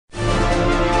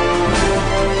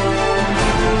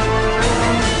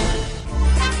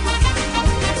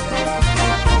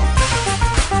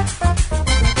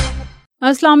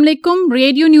अस्सलाम वालेकुम।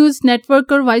 Radio news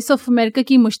network और वॉइस ऑफ अमेरिका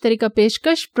की मुश्तरका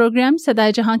पेशकश प्रोग्राम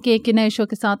सदाए जहां के एक नए शो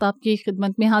के साथ आपकी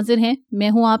खिदमत में हाजिर हैं। मैं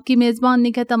हूं आपकी मेज़बान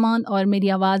निकहत अमान और मेरी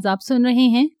आवाज़ आप सुन रहे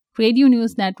हैं रेडियो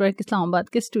न्यूज़ नेटवर्क इस्लामाबाद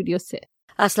के स्टूडियो से।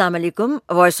 अस्सलाम वालेकुम।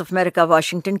 वॉइस ऑफ अमेरिका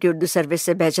वाशिंगटन की उर्दू सर्विस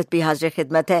से बहजत भी हाजिर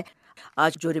खिदमत है।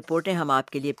 आज जो रिपोर्टें हम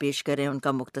आपके लिए पेश कर रहे हैं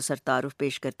उनका मुख्तसर तारुफ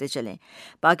पेश करते चलें।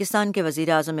 पाकिस्तान के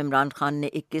वज़ीर आज़म इमरान खान ने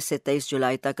 21 से 23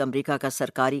 जुलाई तक अमेरिका का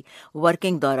सरकारी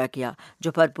वर्किंग दौरा किया,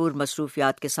 जो भरपूर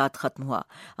मसरूफियात के साथ ख़त्म हुआ।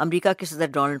 अमेरिका के सदर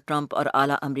डोनाल्ड ट्रंप और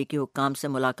आला अमरीकी हुक्काम से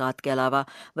मुलाकात के अलावा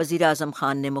वज़ीर आज़म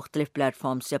खान ने मुख्तलिफ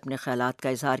प्लेटफॉर्म से अपने ख़यालात का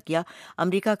इजहार किया।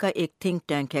 अमेरिका का एक थिंक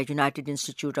टैंक है यूनाइटेड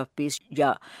इंस्टीट्यूट ऑफ पीस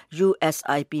या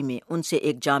USIP में उनसे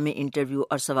एक जामे इंटरव्यू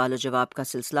और सवाल जवाब का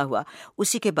सिलसिला हुआ।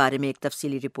 उसी के बारे में एक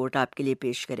तफसीली रिपोर्ट आपके लिए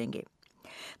पेश करेंगे।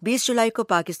 20 जुलाई को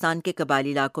पाकिस्तान के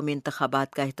कबायली इलाकों में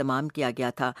इंतखाबात का एहतमाम किया गया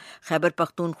था। खैबर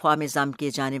पख्तूनख्वा में ज़म किए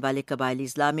जाने वाले कबायली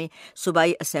अजला में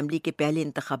सूबाई असम्बली के पहले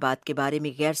इंतखाबात के बारे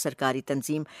में गैर सरकारी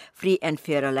तंजीम free and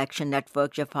fair election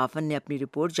network या फाफन ने अपनी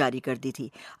रिपोर्ट जारी कर दी थी।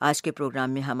 आज के प्रोग्राम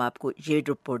में हम आपको ये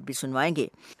रिपोर्ट भी सुनवाएंगे।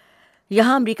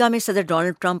 यहाँ अमेरिका में सदर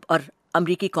डोनाल्ड ट्रंप और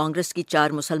अमरीकी कांग्रेस की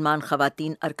 4 मुसलमान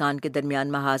ख़वातीन अरकान के दरमियान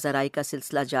महाज़राई का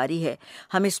सिलसिला जारी है।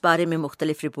 हम इस बारे में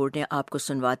मुख्तलिफ रिपोर्टें आपको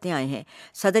सुनवाते आए हैं।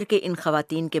 सदर के इन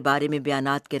ख़वातीन के बारे में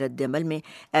बयानात के रद्द-ए-अमल में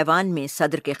ऐवान में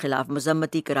सदर के ख़िलाफ़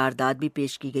मज़म्मती करारदाद भी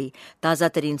पेश की गई। ताज़ा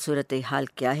तरीन सूरत हाल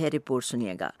क्या है, रिपोर्ट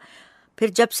सुनिएगा। फिर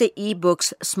जब से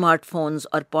ई-बुक्स, स्मार्टफोन्स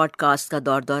और पॉडकास्ट का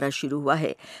दौरा शुरू हुआ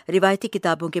है, रिवायती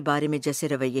किताबों के बारे में जैसे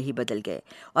रवैये ही बदल गए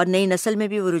और नई नस्ल में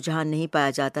भी वो रुझान नहीं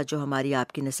पाया जाता जो हमारी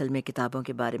आपकी नस्ल में किताबों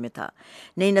के बारे में था।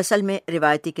 नई नस्ल में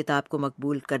रिवायती किताब को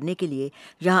मकबूल करने के लिए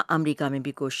यहाँ अमेरिका में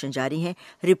भी कोशिशें जारी हैं।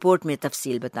 रिपोर्ट में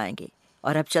तफसील बताएंगे।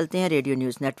 और अब चलते हैं रेडियो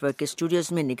न्यूज़ नेटवर्क के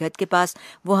स्टूडियोज़ में निगहत के पास।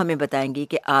 वो हमें बताएंगी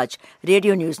कि आज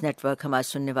रेडियो न्यूज़ नेटवर्क हमारे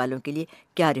सुनने वालों के लिए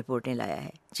क्या रिपोर्टें लाया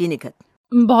है। जी निगहत।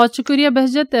 बहुत शुक्रिया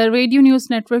बहजत। रेडियो न्यूज़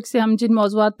नेटवर्क से हम जिन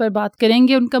मौज़ूआत पर बात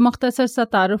करेंगे उनका मुख्तसर सा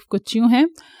तारुफ कुछ यूँ है।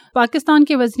 पाकिस्तान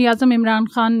के वज़ीर आज़म इमरान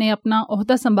खान ने अपना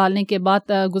ओहदा संभालने के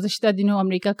बाद गुज़िश्ता दिनों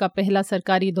अमेरिका का पहला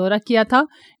सरकारी दौरा किया था।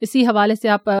 इसी हवाले से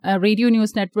आप रेडियो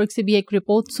न्यूज़ नेटवर्क से भी एक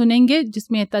रिपोर्ट सुनेंगे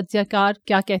जिसमें तज्ज़ियाकार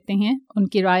क्या कहते हैं,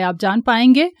 उनकी राय आप जान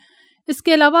पाएंगे।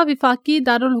 इसके अलावा वफाकी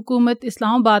दारुल हुकूमत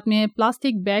इस्लामाबाद में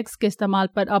प्लास्टिक बैग्स के इस्तेमाल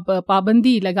पर अब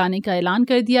पाबंदी लगाने का ऐलान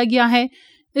कर दिया गया है।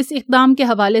 इस इक़दाम के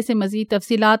हवाले से मज़ीद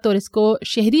तफसीलात और इसको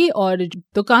शहरी और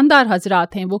दुकानदार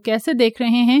हजरात हैं वो कैसे देख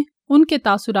रहे हैं, उनके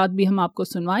तासुरात भी हम आपको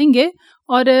सुनवाएंगे।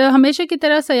 और हमेशा की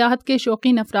तरह सयाहत के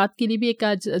शौकीन अफराद के लिए भी एक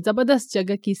आज ज़बरदस्त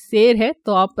जगह की सैर है,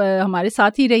 तो आप हमारे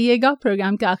साथ ही रहिएगा।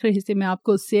 प्रोग्राम के आखिरी हिस्से में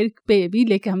आपको सैर पे भी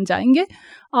लेके हम जाएंगे।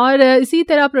 और इसी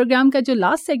तरह प्रोग्राम का जो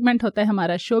लास्ट सेगमेंट होता है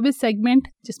हमारा शोबिस सेगमेंट,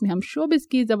 जिसमें हम शोबिस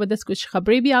की ज़बरदस्त कुछ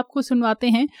खबरें भी आपको सुनवाते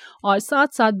हैं और साथ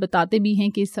साथ बताते भी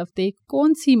हैं कि इस हफ्ते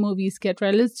कौन सी मूवीज़ के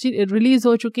ट्रेलर्स रिलीज़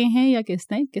हो चुके हैं या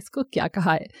किसने किसको क्या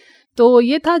कहा है। तो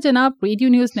ये था जनाब रेडियो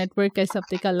न्यूज़ नेटवर्क का इस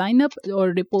हफ्ते का लाइनअप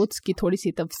और रिपोर्ट्स की थोड़ी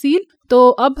सी तफसील। तो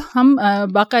अब हम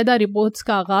बाकायदा रिपोर्ट्स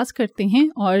का आगाज़ करते हैं।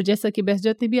 और जैसा कि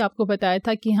बहजत ने भी आपको बताया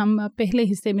था कि हम पहले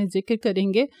हिस्से में जिक्र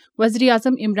करेंगे वज़ीर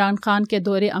आज़म इमरान खान के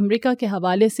दौरे अमेरिका के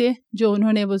हवाले से, जो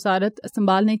उन्होंने वज़ारत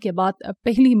संभालने के बाद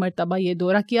पहली मरतबा ये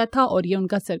दौरा किया था और ये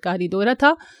उनका सरकारी दौरा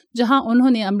था, जहाँ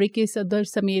उन्होंने अमेरिकी सदर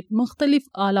समेत मुख्तलिफ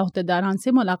आला अहदेदारान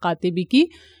से मुलाकातें भी की।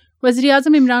 वज़ीर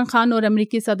आज़म इमरान खान और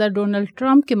अमेरिकी सदर डोनाल्ड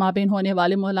ट्रंप के माबैन होने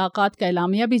वाले मुलाकात का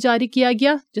एलामिया भी जारी किया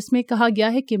गया, जिसमें कहा गया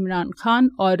है कि इमरान खान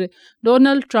और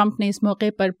डोनाल्ड ट्रंप ने इस मौके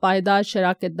पर पायदार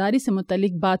शराकतदारी से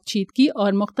मुतल्लिक बातचीत की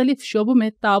और मुख्तलिफ शोबों में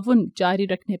ताउन जारी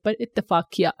रखने पर इत्तफाक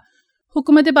किया।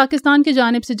 हुकूमत पाकिस्तान की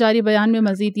जानिब से जारी बयान में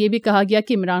मजीद ये भी कहा गया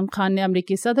कि इमरान खान ने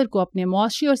अमरीकी सदर को अपने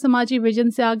मुआशी और समाजी विजन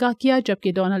से आगाह किया,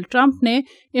 जबकि डोनाल्ड ट्रंप ने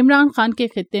इमरान खान के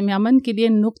खित्ते में अमन के लिए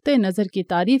नुक्ते नज़र की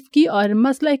तारीफ की और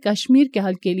मसला कश्मीर के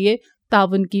हल के लिए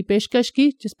ताउन की पेशकश की,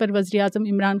 जिस पर वज़ीर आज़म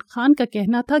इमरान खान का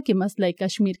कहना था कि मसला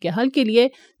कश्मीर के हल के लिए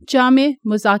जामे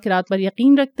मुज़ाकरात पर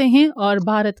यकीन रखते हैं और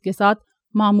भारत के साथ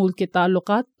मामूल के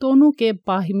ताल्लुकात दोनों के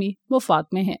बाहिमी मुफाद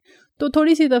में हैं। तो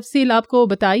थोड़ी सी तफसील आपको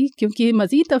बताई, क्योंकि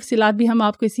मज़ीद तफसीलात भी हम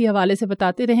आपको इसी हवाले से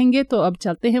बताते रहेंगे। तो अब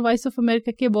चलते हैं वॉइस ऑफ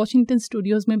अमेरिका के वाशिंगटन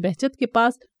स्टूडियोज़ में बहजत के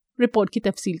पास रिपोर्ट की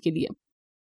तफसील के लिए।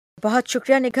 बहुत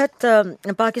शुक्रिया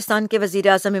निगहत। पाकिस्तान के वज़ीर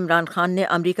आज़म इमरान खान ने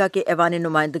अमेरिका के ऐवान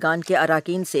नुमाइंदगान के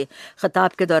अराकीन से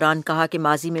खिताब के दौरान कहा कि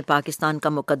माजी में पाकिस्तान का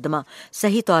मुकदमा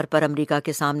सही तौर पर अमेरिका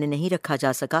के सामने नहीं रखा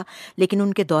जा सका, लेकिन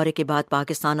उनके दौरे के बाद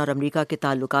पाकिस्तान और अमेरिका के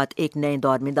ताल्लुकात एक नए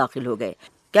दौर में दाखिल हो गए।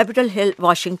 کیپٹل ہل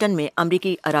واشنگٹن میں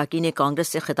امریکی اراکین کانگریس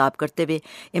سے خطاب کرتے ہوئے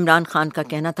عمران خان کا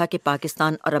کہنا تھا کہ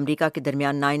پاکستان اور امریکہ کے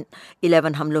درمیان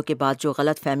 9/11 حملوں کے بعد جو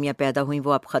غلط فہمیاں پیدا ہوئیں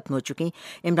وہ اب ختم ہو چکیں۔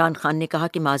 عمران خان نے کہا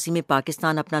کہ ماضی میں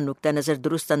پاکستان اپنا نقطہ نظر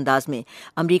درست انداز میں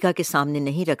امریکہ کے سامنے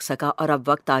نہیں رکھ سکا اور اب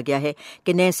وقت آ گیا ہے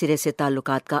کہ نئے سرے سے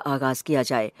تعلقات کا آغاز کیا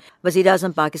جائے۔ وزیر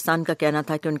اعظم پاکستان کا کہنا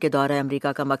تھا کہ ان کے دورہ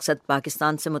امریکہ کا مقصد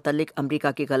پاکستان سے متعلق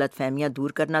امریکہ کی غلط فہمیاں دور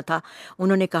کرنا تھا۔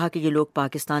 انہوں نے کہا کہ یہ لوگ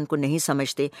پاکستان کو نہیں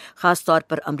سمجھتے، خاص طور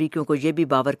پر امریکیوں کو یہ بھی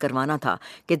باور کروانا تھا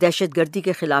کہ دہشت گردی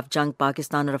کے خلاف جنگ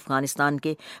پاکستان اور افغانستان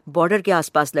کے بارڈر کے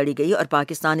آس پاس لڑی گئی اور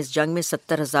پاکستان اس جنگ میں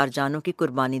 70,000 جانوں کی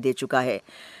قربانی دے چکا ہے۔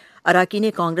 اراکین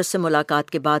کانگریس سے ملاقات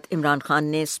کے بعد عمران خان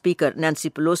نے اسپیکر نینسی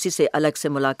پیلوسی سے الگ سے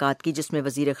ملاقات کی، جس میں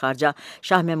وزیر خارجہ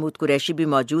شاہ محمود قریشی بھی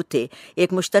موجود تھے۔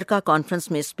 ایک مشترکہ کانفرنس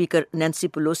میں اسپیکر نینسی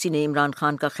پیلوسی نے عمران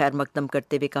خان کا خیر مقدم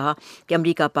کرتے ہوئے کہا کہ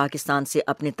امریکہ پاکستان سے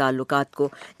اپنے تعلقات کو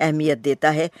اہمیت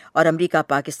دیتا ہے اور امریکہ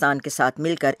پاکستان کے ساتھ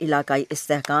مل کر علاقائی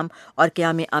استحکام اور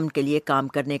قیام امن کے لیے کام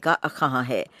کرنے کا خواہاں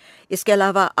ہے۔ اس کے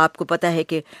علاوہ آپ کو پتہ ہے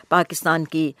کہ پاکستان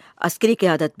کی عسکری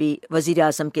قیادت بھی وزیر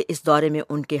اعظم کے اس دورے میں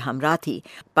ان کے ہمراہ تھی۔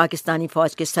 پاکستانی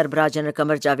فوج کے سربراہ جنرل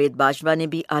قمر جاوید باجوہ نے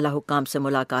بھی اعلیٰ حکام سے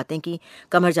ملاقاتیں کی۔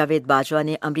 قمر جاوید باجوہ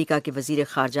نے امریکہ کے وزیر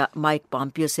خارجہ مائک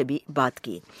پومپیو سے بھی بات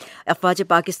کی۔ افواج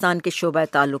پاکستان کے شعبہ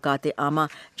تعلقات عامہ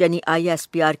یعنی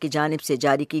ISPR کی جانب سے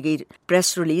جاری کی گئی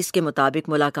پریس ریلیز کے مطابق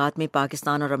ملاقات میں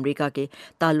پاکستان اور امریکہ کے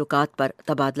تعلقات پر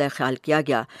تبادلہ خیال کیا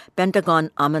گیا۔ پینٹاگون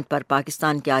آمد پر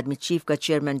پاکستان کے آرمی چیف کا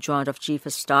chairman joint of chief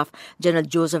staff general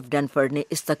Joseph Dunford نے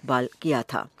استقبال کیا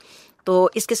تھا۔ تو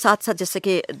اس کے ساتھ ساتھ جیسے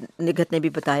کہ نگہت نے بھی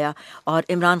بتایا، اور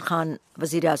عمران خان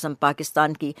وزیر اعظم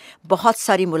پاکستان کی بہت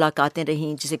ساری ملاقاتیں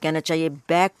رہیں، جسے کہنا چاہیے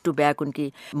بیک ٹو بیک ان کی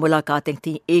ملاقاتیں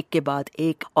تھیں، ایک کے بعد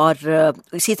ایک، اور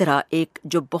اسی طرح ایک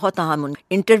جو بہت اہم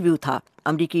انٹرویو تھا،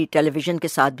 امریکی ٹیلی ویژن کے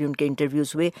ساتھ بھی ان کے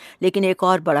انٹرویوز ہوئے، لیکن ایک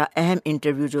اور بڑا اہم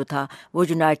انٹرویو جو تھا وہ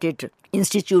یونائٹڈ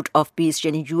انسٹیٹیوٹ آف پیس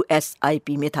یعنی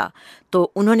USIP میں تھا۔ تو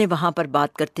انہوں نے وہاں پر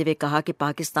بات کرتے ہوئے کہا کہ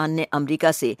پاکستان نے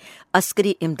امریکہ سے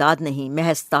عسکری امداد نہیں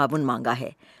محض تعاون مانگا ہے۔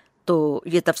 تو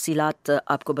یہ تفصیلات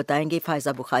آپ کو بتائیں گے فائزہ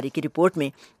بخاری کی رپورٹ میں،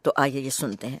 تو آئیے یہ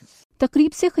سنتے ہیں۔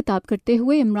 تقریب سے خطاب کرتے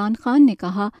ہوئے عمران خان نے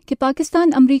کہا کہ پاکستان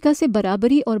امریکہ سے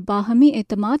برابری اور باہمی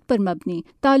اعتماد پر مبنی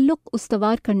تعلق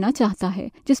استوار کرنا چاہتا ہے،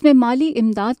 جس میں مالی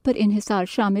امداد پر انحصار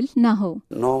شامل نہ ہو۔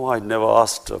 No, I never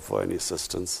asked for any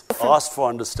assistance. Asked for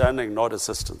understanding, not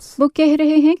assistance. وہ کہہ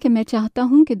رہے ہیں کہ میں چاہتا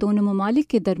ہوں کہ دونوں ممالک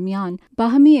کے درمیان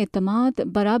باہمی اعتماد،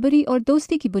 برابری اور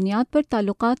دوستی کی بنیاد پر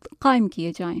تعلقات قائم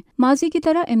کیے جائیں، ماضی کی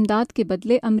طرح امداد کے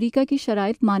بدلے امریکہ کی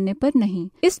شرائط ماننے پر نہیں۔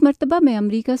 اس مرتبہ میں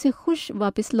امریکہ سے خوش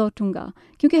واپس لوٹوں گا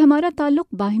کیونکہ ہمارا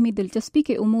تعلق باہمی دلچسپی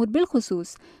کے امور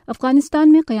بالخصوص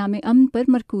افغانستان میں قیام امن پر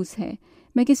مرکوز ہے۔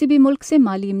 میں کسی بھی ملک سے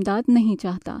مالی امداد نہیں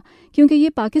چاہتا کیونکہ یہ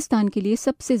پاکستان کے لیے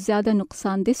سب سے زیادہ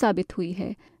نقصان دہ ثابت ہوئی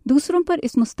ہے۔ دوسروں پر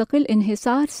اس مستقل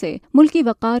انحصار سے ملکی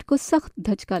وقار کو سخت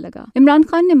دھچکا لگا۔ عمران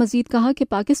خان نے مزید کہا کہ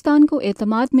پاکستان کو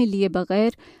اعتماد میں لیے بغیر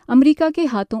امریکہ کے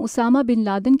ہاتھوں اسامہ بن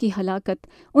لادن کی ہلاکت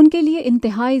ان کے لیے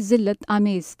انتہائی ذلت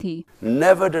آمیز تھی۔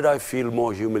 Never did I feel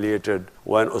more humiliated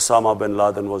when Osama bin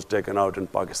Laden was taken out in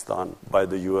Pakistan by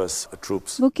the US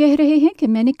troops. وہ کہہ رہے ہیں کہ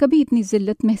میں نے کبھی اتنی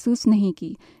ذلت محسوس نہیں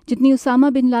کی جتنی اسامہ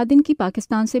بن لادن کی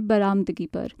پاکستان سے برآمدگی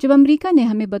پر، جب امریکہ نے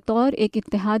ہمیں بطور ایک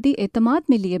اتحادی اعتماد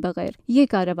میں لیے بغیر یہ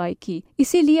کارروائی کی۔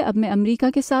 اسی لیے اب میں امریکہ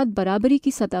کے ساتھ برابری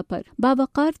کی سطح پر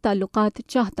باوقار تعلقات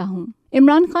چاہتا ہوں۔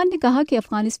 عمران خان نے کہا کہ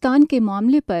افغانستان کے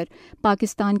معاملے پر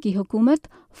پاکستان کی حکومت،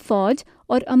 فوج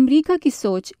اور امریکہ کی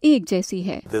سوچ ایک جیسی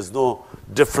ہے۔ There's no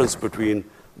difference between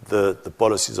the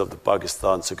policies of the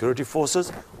Pakistan security forces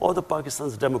or the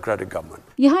Pakistan's democratic government.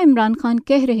 یہاں عمران خان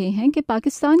کہہ رہے ہیں کہ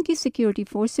پاکستان کی سیکیورٹی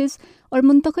فورسز اور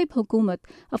منتخب حکومت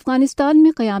افغانستان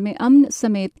میں قیام امن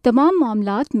سمیت تمام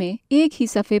معاملات میں ایک ہی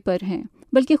صفحے پر ہیں،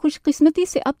 بلکہ خوش قسمتی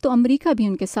سے اب تو امریکہ بھی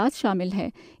ان کے ساتھ شامل ہے۔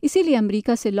 اسی لیے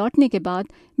امریکہ سے لوٹنے کے بعد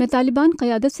میں طالبان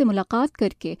قیادت سے ملاقات کر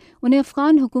کے انہیں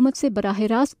افغان حکومت سے براہ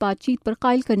راست بات چیت پر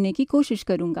قائل کرنے کی کوشش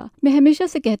کروں گا۔ میں ہمیشہ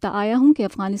سے کہتا آیا ہوں کہ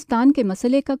افغانستان کے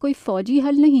مسئلے کا کوئی فوجی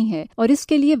حل نہیں ہے اور اس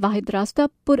کے لیے واحد راستہ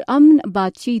پرامن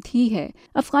بات چیت ہی ہے۔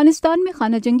 افغانستان میں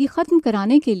خانہ جنگی ختم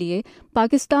کرانے کے لیے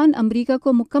پاکستان امریکہ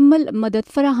کو مکمل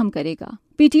مدد فراہم کرے گا۔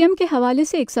 پی ٹی ایم کے حوالے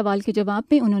سے ایک سوال کے جواب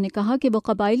میں انہوں نے کہا کہ وہ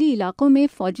قبائلی علاقوں میں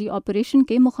فوجی آپریشن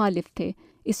کے مخالف تھے۔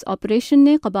 اس آپریشن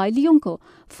نے قبائلیوں کو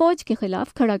فوج کے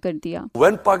خلاف کھڑا کر دیا۔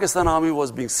 When Pakistan Army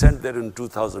was being sent there in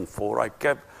 2004,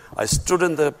 I stood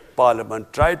in the parliament,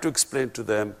 tried to explain to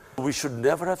them we should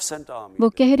never have sent army. وہ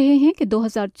کہہ رہے ہیں کہ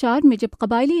 2004 میں جب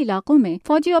قبائلی علاقوں میں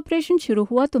فوجی آپریشن شروع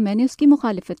ہوا تو میں نے اس کی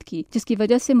مخالفت کی، جس کی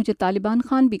وجہ سے مجھے طالبان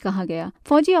خان بھی کہا گیا۔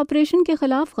 فوجی آپریشن کے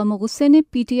خلاف غم و غصے نے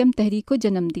پی ٹی ایم تحریک کو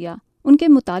جنم دیا۔ ان کے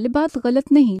مطالبات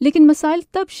غلط نہیں، لیکن مسائل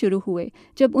تب شروع ہوئے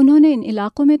جب انہوں نے ان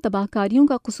علاقوں میں تباہ کاریوں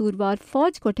کا قصوروار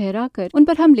فوج کو ٹھہرا کر ان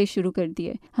پر حملے شروع کر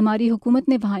دیے۔ ہماری حکومت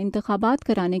نے وہاں انتخابات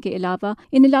کرانے کے علاوہ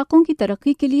ان علاقوں کی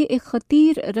ترقی کے لیے ایک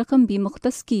خطیر رقم بھی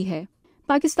مختص کی ہے۔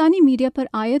 پاکستانی میڈیا پر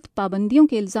عائد پابندیوں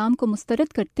کے الزام کو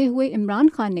مسترد کرتے ہوئے عمران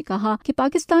خان نے کہا کہ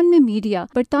پاکستان میں میڈیا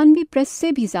برطانوی پریس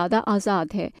سے بھی زیادہ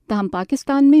آزاد ہے، تاہم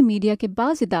پاکستان میں میڈیا کے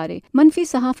بعض ادارے منفی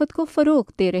صحافت کو فروغ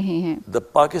دے رہے ہیں۔ The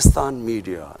Pakistan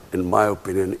media, in my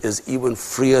opinion, is even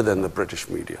freer than the British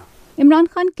media. Imran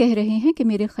Khan کہہ رہے ہیں کہ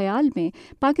میرے خیال میں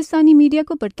پاکستانی میڈیا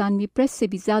کو برطانوی پریس سے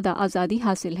بھی زیادہ آزادی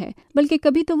حاصل ہے، بلکہ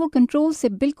کبھی تو وہ کنٹرول سے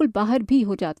بالکل باہر بھی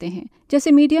ہو جاتے ہیں۔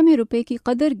 جیسے میڈیا میں روپے کی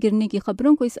قدر گرنے کی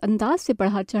خبروں کو اس انداز سے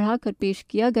بڑھا چڑھا کر پیش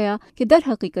کیا گیا کہ در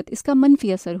حقیقت اس کا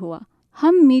منفی اثر ہوا۔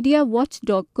 ہم میڈیا واچ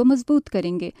ڈاگ کو مضبوط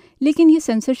کریں گے، لیکن یہ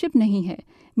سینسرشپ نہیں ہے،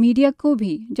 میڈیا کو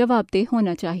بھی جواب دہ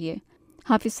ہونا چاہیے۔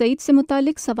 حافظ سعید سے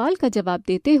متعلق سوال کا جواب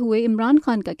دیتے ہوئے عمران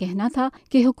خان کا کہنا تھا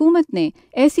کہ حکومت نے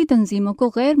ایسی تنظیموں کو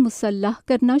غیر مسلح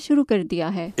کرنا شروع کر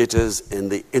دیا ہے۔ It is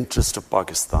in the interest of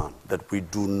Pakistan that we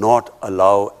do not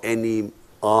allow any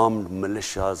armed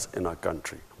militias in our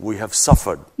country. We have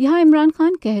suffered. یہاں عمران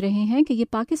خان کہہ رہے ہیں کہ یہ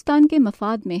پاکستان کے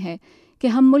مفاد میں ہے کہ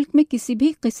ہم ملک میں کسی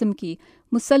بھی قسم کی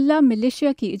مسلح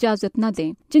ملیشیا کی اجازت نہ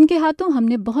دیں، جن کے ہاتھوں ہم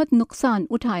نے بہت نقصان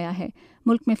اٹھایا ہے۔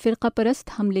 ملک میں فرقہ پرست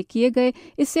حملے کیے گئے،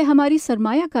 اس سے ہماری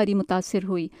سرمایہ کاری متاثر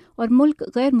ہوئی اور ملک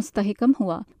غیر مستحکم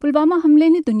ہوا۔ پلوامہ حملے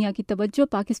نے دنیا کی توجہ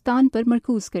پاکستان پر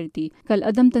مرکوز کر دی۔ کل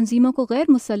عدم تنظیموں کو غیر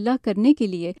مسلح کرنے کے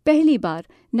لیے پہلی بار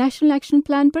نیشنل ایکشن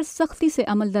پلان پر سختی سے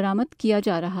عمل درآمد کیا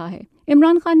جا رہا ہے۔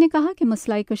 عمران خان نے کہا کہ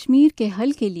مسئلہ کشمیر کے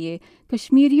حل کے لیے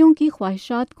کشمیریوں کی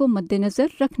خواہشات کو مد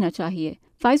نظر رکھنا چاہیے۔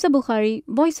 Faiza Bukhari,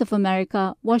 voice of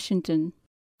America, Washington.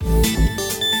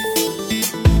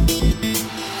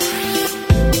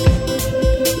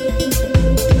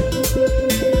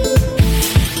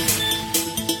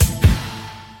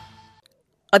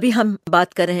 ابھی ہم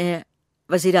بات کر رہے ہیں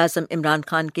وزیر اعظم عمران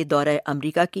خان کے دورہ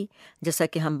امریکہ کی۔ جیسا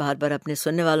کہ ہم بار بار اپنے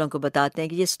سننے والوں کو بتاتے ہیں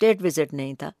کہ یہ اسٹیٹ وزٹ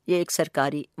نہیں تھا، یہ ایک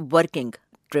سرکاری ورکنگ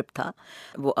ٹرپ تھا۔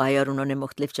 وہ آئے اور انہوں نے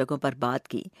مختلف جگہوں پر بات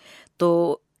کی۔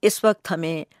 تو اس وقت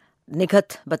ہمیں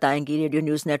نگہت بتائیں گی، ریڈیو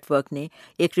نیوز نیٹ ورک نے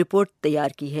ایک رپورٹ تیار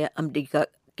کی ہے امریکہ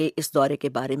کے اس دورے کے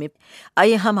بارے میں۔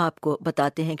 آئیے ہم آپ کو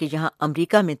بتاتے ہیں کہ یہاں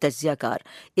امریکہ میں تجزیہ کار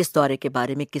اس دورے کے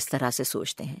بارے میں کس طرح سے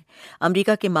سوچتے ہیں۔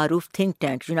 امریکہ کے معروف think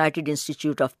tank United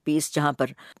institute of peace, جہاں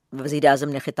پر وزیر اعظم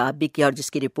نے خطاب بھی کیا اور جس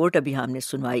کی رپورٹ ابھی ہم نے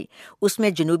سنوائی، اس میں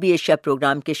جنوبی ایشیا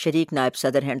پروگرام کے شریک نائب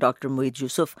صدر ہیں ڈاکٹر معید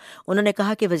یوسف۔ انہوں نے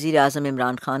کہا کہ وزیر اعظم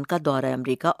عمران خان کا دورہ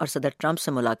امریکہ اور صدر ٹرمپ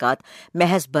سے ملاقات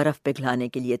محض برف پگھلانے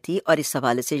کے لیے تھی، اور اس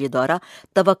حوالے سے یہ دورہ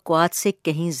توقعات سے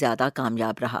کہیں زیادہ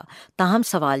کامیاب رہا۔ تاہم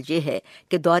سوال یہ ہے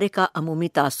کہ دورے کا عمومی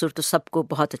تاثر تو سب کو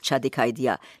بہت اچھا دکھائی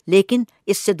دیا، لیکن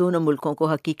اس سے دونوں ملکوں کو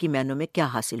حقیقی معنوں میں کیا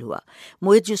حاصل ہوا؟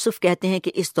 معید یوسف کہتے ہیں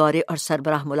کہ اس دورے اور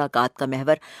سربراہ ملاقات کا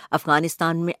محور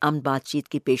افغانستان میں امن بات چیت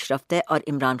کی پیش رفت ہے، اور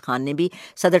عمران خان نے بھی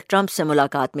صدر ٹرمپ سے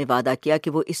ملاقات میں وعدہ کیا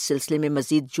کہ وہ اس سلسلے میں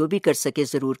مزید جو بھی کر سکے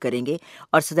ضرور کریں گے،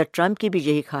 اور صدر ٹرمپ کی بھی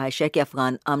یہی خواہش ہے کہ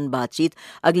افغان امن بات چیت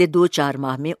اگلے 2-4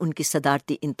 ماہ میں ان کی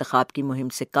صدارتی انتخاب کی مہم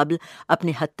سے قبل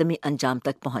اپنے حتمی انجام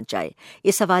تک پہنچ جائے۔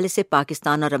 اس حوالے سے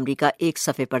پاکستان اور امریکہ ایک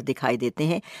صفحے پر دکھائی دیتے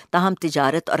ہیں، تاہم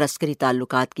تجارت اور عسکری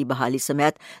تعلقات کی بحالی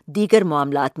سمیت دیگر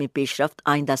معاملات میں پیش رفت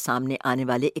آئندہ سامنے آنے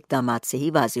والے اقدامات سے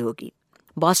ہی واضح ہوگی۔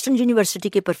 باسٹن یونیورسٹی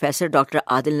کے پروفیسر ڈاکٹر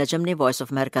عادل نجم نے وائس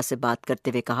آف امریکہ سے بات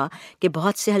کرتے ہوئے کہا کہ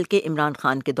بہت سے حلقے عمران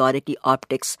خان کے دورے کی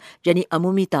آپٹکس یعنی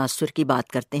عمومی تاثر کی بات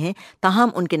کرتے ہیں، تاہم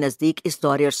ان کے نزدیک اس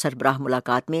دورے اور سربراہ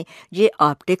ملاقات میں یہ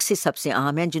آپٹکس ہی سب سے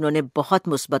اہم ہیں جنہوں نے بہت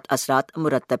مثبت اثرات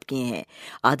مرتب کیے ہیں۔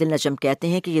 عادل نجم کہتے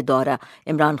ہیں کہ یہ دورہ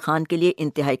عمران خان کے لیے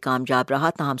انتہائی کامیاب رہا،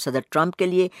 تاہم صدر ٹرمپ کے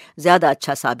لیے زیادہ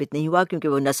اچھا ثابت نہیں ہوا، کیونکہ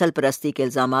وہ نسل پرستی کے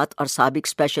الزامات اور سابق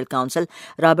اسپیشل کاؤنسل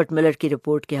رابرٹ ملر کی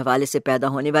رپورٹ کے حوالے سے پیدا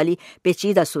ہونے والی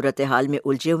پیچیدہ صورتحال میں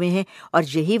الجھے ہوئے ہیں، اور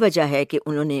یہی وجہ ہے کہ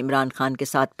انہوں نے عمران خان کے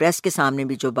ساتھ پریس کے سامنے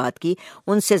بھی جو بات کی،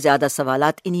 ان سے زیادہ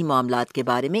سوالات انہی معاملات کے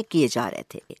بارے میں کیے جا رہے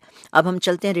تھے۔ اب ہم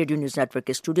چلتے ہیں ریڈیو نیوز نیٹ ورک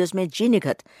کے اسٹوڈیوز میں۔ جی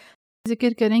نگہت،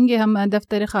 ذکر کریں گے ہم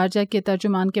دفتر خارجہ کے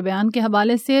ترجمان کے بیان کے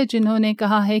حوالے سے، جنہوں نے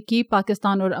کہا ہے کہ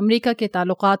پاکستان اور امریکہ کے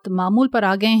تعلقات معمول پر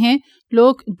آ گئے ہیں،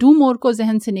 لوگ ڈو مور کو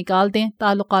ذہن سے نکال دیں،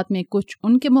 تعلقات میں کچھ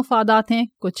ان کے مفادات ہیں،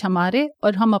 کچھ ہمارے،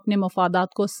 اور ہم اپنے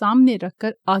مفادات کو سامنے رکھ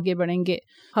کر آگے بڑھیں گے۔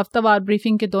 ہفتہ وار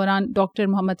بریفنگ کے دوران ڈاکٹر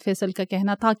محمد فیصل کا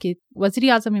کہنا تھا کہ وزیر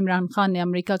اعظم عمران خان نے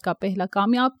امریکہ کا پہلا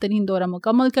کامیاب ترین دورہ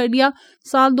مکمل کر لیا۔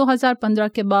 سال 2015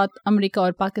 کے بعد امریکہ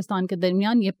اور پاکستان کے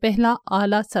درمیان یہ پہلا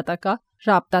اعلیٰ سطح کا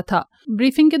رابطہ تھا۔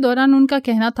 بریفنگ کے دوران ان کا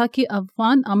کہنا تھا کہ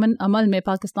افغان امن عمل میں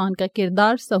پاکستان کا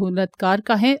کردار سہولت کار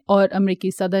کا ہے اور امریکی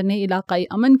صدر نے علاقائی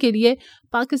امن کے لیے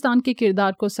پاکستان کے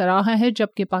کردار کو سراہا ہے،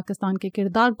 جبکہ پاکستان کے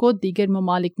کردار کو دیگر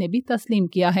ممالک نے بھی تسلیم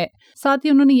کیا ہے۔ ساتھ ہی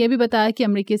انہوں نے یہ بھی بتایا کہ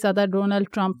امریکی صدر ڈونلڈ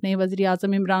ٹرمپ نے وزیر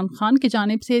اعظم عمران خان کی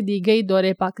جانب سے دی گئی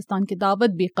دورے پاکستان کی دعوت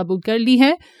بھی قبول کر لی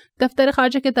ہے۔ دفتر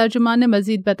خارجہ کے ترجمان نے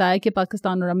مزید بتایا کہ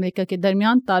پاکستان اور امریکہ کے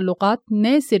درمیان تعلقات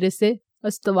نئے سرے سے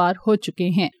استوار ہو چکے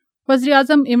ہیں۔ وزیر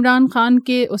اعظم عمران خان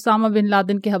کے اسامہ بن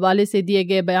لادن کے حوالے سے دیے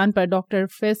گئے بیان پر ڈاکٹر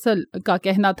فیصل کا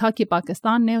کہنا تھا کہ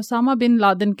پاکستان نے اسامہ بن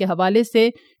لادن کے حوالے سے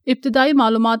ابتدائی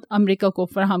معلومات امریکہ کو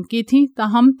فراہم کی تھیں،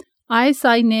 تاہم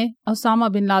ISI نے اسامہ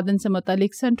بن لادن سے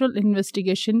متعلق سینٹرل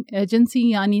انویسٹیگیشن ایجنسی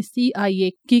یعنی CIA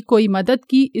کی کوئی مدد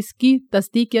کی اس کی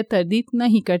تصدیق یا تردید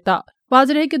نہیں کرتا۔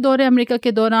 واضح ہے کہ دورہ امریکہ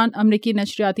کے دوران امریکی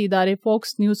نشریاتی ادارے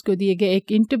فوکس نیوز کو دیے گئے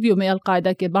ایک انٹرویو میں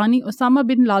القاعدہ کے بانی اسامہ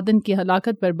بن لادن کی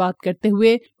ہلاکت پر بات کرتے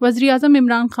ہوئے وزیر اعظم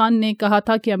عمران خان نے کہا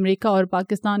تھا کہ امریکہ اور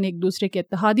پاکستان ایک دوسرے کے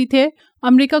اتحادی تھے۔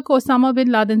 امریکہ کو اسامہ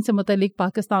بن لادن سے متعلق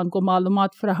پاکستان کو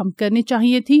معلومات فراہم کرنی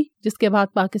چاہیے تھی، جس کے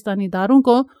بعد پاکستانی اداروں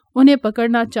کو انہیں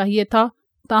پکڑنا چاہیے تھا،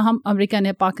 تاہم امریکہ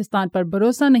نے پاکستان پر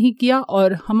بھروسہ نہیں کیا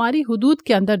اور ہماری حدود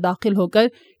کے اندر داخل ہو کر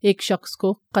ایک شخص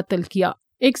کو قتل کیا۔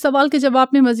 ایک سوال کے جواب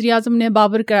میں وزیر اعظم نے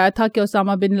باور کرایا تھا کہ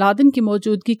اسامہ بن لادن کی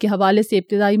موجودگی کے حوالے سے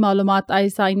ابتدائی معلومات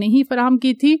ISI نے ہی فراہم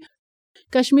کی تھی۔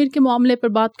 کشمیر کے معاملے پر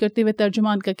بات کرتے ہوئے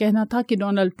ترجمان کا کہنا تھا کہ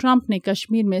ڈونلڈ ٹرمپ نے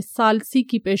کشمیر میں ثالثی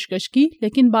کی پیشکش کی،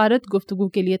 لیکن بھارت گفتگو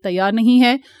کے لیے تیار نہیں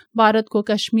ہے۔ بھارت کو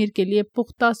کشمیر کے لیے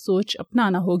پختہ سوچ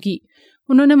اپنانا ہوگی۔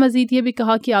 انہوں نے مزید یہ بھی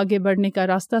کہا کہ آگے بڑھنے کا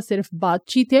راستہ صرف بات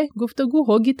چیت ہے، گفتگو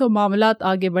ہوگی تو معاملات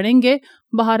آگے بڑھیں گے۔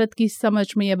 بھارت کی سمجھ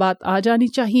میں یہ بات آ جانی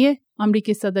چاہیے،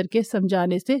 امریکی صدر کے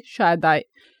سمجھانے سے شاید آئے۔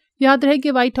 یاد رہے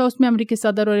کہ وائٹ ہاؤس میں امریکی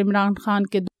صدر اور عمران خان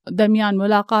کے درمیان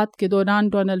ملاقات کے دوران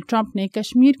ڈونلڈ ٹرمپ نے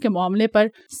کشمیر کے معاملے پر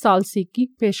ثالثی کی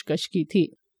پیشکش کی تھی۔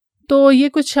 تو یہ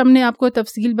کچھ ہم نے آپ کو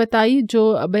تفصیل بتائی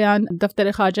جو بیان دفتر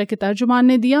خارجہ کے ترجمان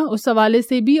نے دیا اس حوالے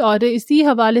سے بھی، اور اسی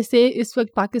حوالے سے اس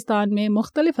وقت پاکستان میں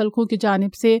مختلف حلقوں کی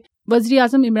جانب سے وزیر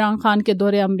اعظم عمران خان کے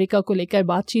دورے امریکہ کو لے کر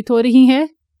بات چیت ہو رہی ہے۔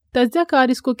 تجزیہ کار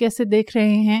اس کو کیسے دیکھ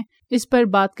رہے ہیں، اس پر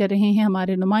بات کر رہے ہیں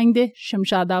ہمارے نمائندے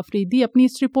شمشاد آفریدی اپنی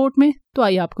اس رپورٹ میں، تو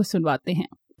آئیے آپ کو سنواتے ہیں۔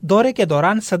 دورے کے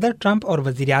دوران صدر ٹرمپ اور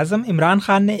وزیر اعظم عمران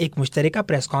خان نے ایک مشترکہ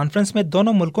پریس کانفرنس میں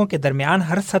دونوں ملکوں کے درمیان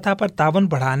ہر سطح پر تعاون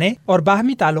بڑھانے اور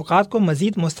باہمی تعلقات کو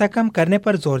مزید مستحکم کرنے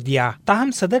پر زور دیا،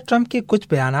 تاہم صدر ٹرمپ کے کچھ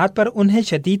بیانات پر انہیں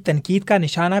شدید تنقید کا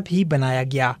نشانہ بھی بنایا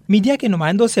گیا۔ میڈیا کے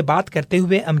نمائندوں سے بات کرتے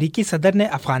ہوئے امریکی صدر نے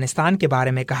افغانستان کے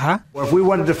بارے میں کہا،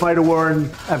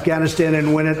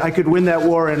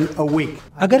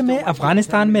 اگر میں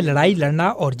افغانستان میں لڑائی لڑنا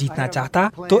اور جیتنا چاہتا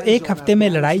تو ایک ہفتے میں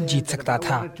لڑائی جیت سکتا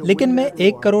تھا، لیکن میں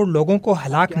 1 کروڑ لوگوں کو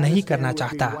ہلاک نہیں کرنا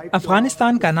چاہتا۔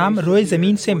 افغانستان کا نام روئے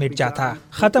زمین سے مٹ جاتا،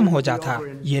 ختم ہو جاتا،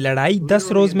 یہ لڑائی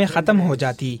 10 روز میں ختم ہو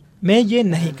جاتی۔ میں یہ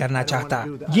نہیں کرنا چاہتا،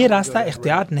 یہ راستہ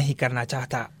اختیار نہیں کرنا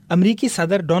چاہتا۔ امریکی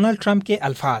صدر ڈونلڈ ٹرمپ کے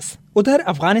الفاظ۔ ادھر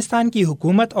افغانستان کی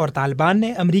حکومت اور طالبان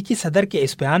نے امریکی صدر کے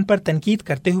اس بیان پر تنقید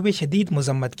کرتے ہوئے شدید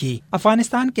مذمت کی۔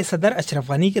 افغانستان کے صدر اشرف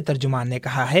غنی کے ترجمان نے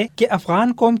کہا ہے کہ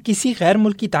افغان قوم کسی غیر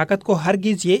ملکی طاقت کو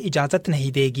ہرگز یہ اجازت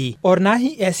نہیں دے گی اور نہ ہی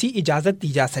ایسی اجازت دی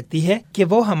جا سکتی ہے کہ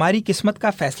وہ ہماری قسمت کا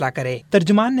فیصلہ کرے۔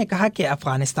 ترجمان نے کہا کہ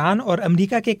افغانستان اور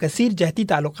امریکہ کے کثیر جہتی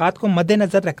تعلقات کو مد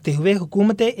نظر رکھتے ہوئے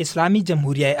حکومت اسلامی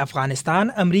جمہوریہ افغانستان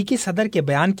امریکی صدر کے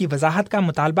بیان کی وضاحت کا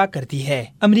مطالبہ کرتی ہے۔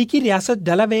 امریکی ریاست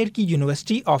ڈیلاویئر کی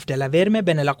یونیورسٹی آف ڈیلاویئر میں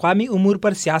بین الاقوامی امور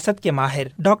پر سیاست کے ماہر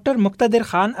ڈاکٹر مقتدر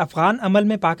خان افغان عمل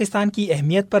میں پاکستان کی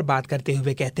اہمیت پر بات کرتے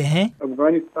ہوئے کہتے ہیں،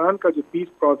 افغانستان کا جو پیس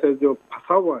پروسیس جو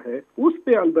پھنسا ہوا ہے اس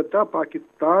پہ البتہ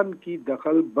پاکستان کی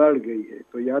دخل بڑھ گئی ہے۔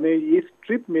 تو یعنی اس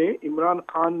ٹرپ میں عمران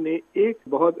خان نے ایک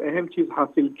بہت اہم چیز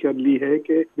حاصل کر لی ہے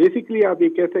کہ بیسیکلی آپ یہ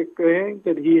کہہ سکتے ہیں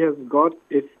کہ he has got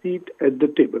a seat at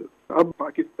the table. اب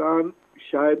پاکستان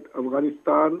شاید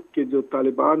افغانستان کے جو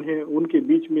طالبان ہیں ان کے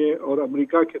بیچ میں اور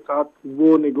امریکہ کے ساتھ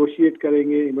وہ نیگوشیٹ کریں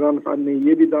گے۔ عمران خان نے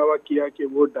یہ بھی دعویٰ کیا کہ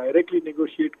وہ ڈائریکٹلی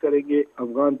نیگوشیٹ کریں گے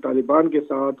افغان طالبان کے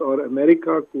ساتھ اور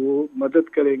امریکہ کو مدد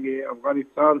کریں گے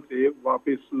افغانستان سے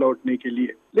واپس لوٹنے کے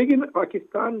لیے۔ لیکن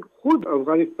پاکستان خود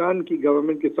افغانستان کی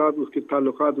گورنمنٹ کے ساتھ اس کے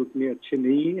تعلقات اتنے اچھے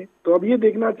نہیں ہیں۔ تو اب یہ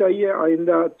دیکھنا چاہیے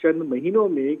آئندہ چند مہینوں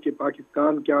میں کہ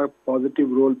پاکستان کیا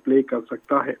پازیٹیو رول پلے کر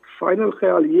سکتا ہے۔ فائنل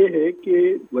خیال یہ ہے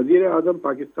کہ وزیر اعظم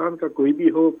پاکستان کا کوئی بھی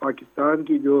ہو، پاکستان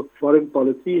کی جو فارن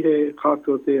پالیسی ہے خاص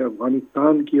طور سے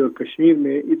افغانستان کی اور کشمیر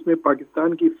میں، اس میں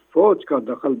پاکستان کی فوج کا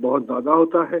دخل بہت زیادہ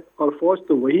ہوتا ہے اور فوج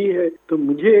تو وہی ہے۔ تو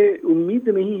مجھے امید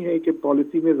نہیں ہے کہ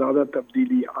پالیسی میں زیادہ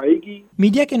تبدیلی آئے گی۔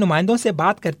 میڈیا کے نمائندوں سے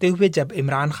بات کرتے ہوئے جب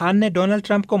عمران خان نے ڈونلڈ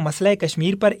ٹرمپ کو مسئلہ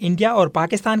کشمیر پر انڈیا اور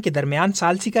پاکستان کے درمیان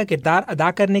ثالثی کا کردار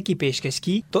ادا کرنے کی پیشکش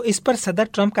کی تو اس پر صدر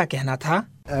ٹرمپ کا کہنا تھا،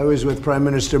 I was with Prime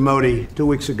Minister Modi 2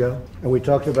 weeks ago and we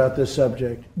talked about this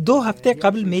subject. 2 हफ्ते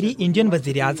कबल मेरी इंडियन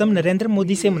वज़ीर-ए-आज़म नरेंद्र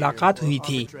मोदी से मुलाकात हुई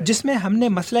थी, जिसमें हमने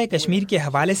मसला कश्मीर के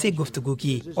हवाले से गुफ्तगू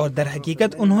की और दर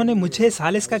हकीकत उन्होंने मुझे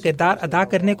सालिस का किरदार अदा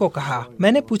करने को कहा।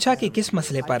 मैंने पूछा कि किस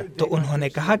मसले पर, तो उन्होंने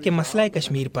कहा कि मसला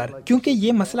कश्मीर पर, क्योंकि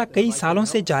ये मसला कई सालों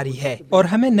से जारी है और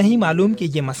हमें नहीं मालूम कि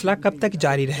ये मसला कब तक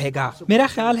जारी रहेगा। मेरा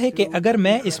ख्याल है कि अगर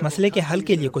मैं इस मसले के हल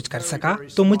के लिए कुछ कर सका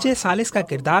तो मुझे सालिस का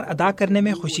किरदार अदा करने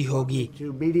में खुशी होगी।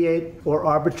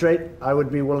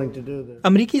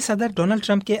 अमरीकी सदर डोनाल्ड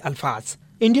ट्रंप के अल्फाज।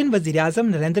 इंडियन वज़ीर-ए-आज़म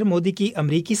नरेंद्र मोदी की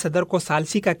अमरीकी सदर को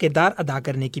सालसी का किरदार अदा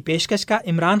करने की पेशकश का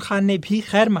इमरान खान ने भी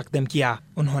खैर मकदम किया।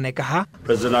 उन्होंने कहा,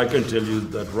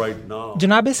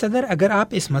 जनाब सदर, अगर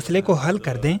आप इस मसले को हल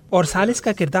कर दें और सालिस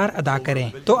का किरदार अदा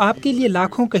करें तो आपके लिए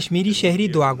लाखों कश्मीरी शहरी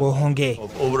दुआगो होंगे।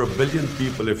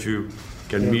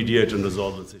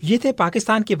 ये थे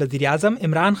पाकिस्तान के वज़ीर-ए-आज़म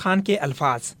इमरान खान के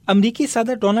अल्फाज। अमरीकी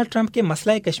सदर डोनाल्ड ट्रंप के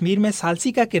मसला कश्मीर में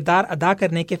सालसी का किरदार अदा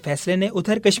करने के फैसले ने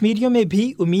उधर कश्मीरियों में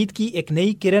भी उम्मीद की एक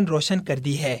नई किरण रोशन कर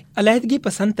दी है। अलहदगी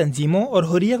पसंद तंजीमों और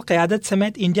हुर्रियत क़यादत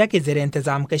समेत इंडिया के ज़ेर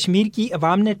इंतज़ाम कश्मीर की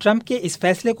अवाम ने ट्रंप के इस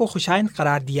फैसले को खुशाइन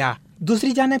करार दिया।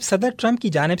 दूसरी जानिब सदर ट्रंप की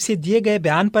जानिब से दिए गए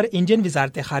बयान पर इंडियन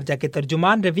वजारत खारजा के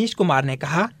तर्जुमान रवीश कुमार ने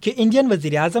कहा कि इंडियन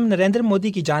वज़ीर-ए-आज़म नरेंद्र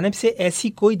मोदी की जानिब से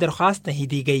ऐसी कोई दरख्वास्त नहीं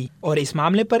दी गई और इस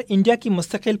मामले पर इंडिया की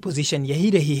मुस्तकिल पोजीशन यही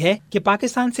रही है कि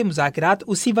पाकिस्तान से मुज़ाकरात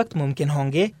उसी वक्त मुमकिन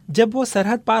होंगे जब वो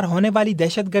सरहद पार होने वाली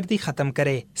दहशतगर्दी खत्म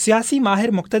करे। सियासी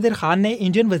माहिर मुक्तदिर खान ने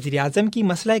इंडियन वज़ीर-ए-आज़म की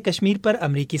मसला कश्मीर पर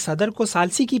अमरीकी सदर को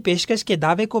सालसी की पेशकश के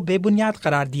दावे को बेबुनियाद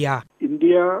करार दिया।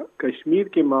 इंडिया कश्मीर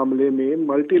के मामले में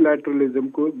मल्टीलैटरलिज्म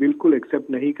को बिल्कुल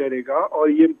एक्सेप्ट नहीं करेगा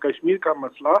और ये कश्मीर का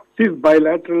मसला सिर्फ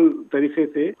बायलैटरल तरीके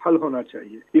से हल होना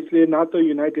चाहिए। इसलिए ना तो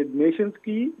यूनाइटेड नेशंस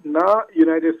की ना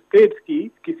यूनाइटेड स्टेट्स की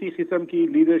किसी किस्म की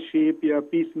लीडरशिप या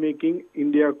पीस मेकिंग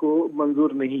इंडिया को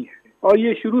मंजूर नहीं है। और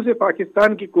ये शुरू से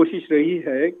पाकिस्तान की कोशिश रही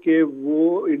है कि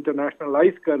वो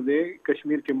इंटरनेशनलाइज कर दे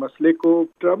कश्मीर के मसले को।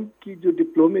 ट्रंप की जो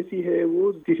डिप्लोमेसी है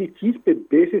वो किसी चीज पे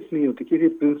बेसिस नहीं होती, किसी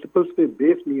प्रिंसिपल्स पे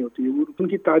बेस नहीं होती। वो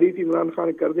उनकी तारीफ इमरान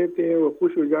खान कर देते हैं, वो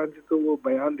खुश हो जाते तो वो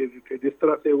बयान दे देते। जिस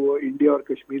तरह से वो इंडिया और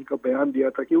कश्मीर का बयान दिया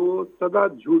था कि वो सदा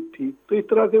झूठ थी, तो इस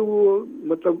तरह से वो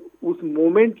मतलब उस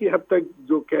मोमेंट की हद तक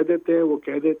जो कह देते हैं वो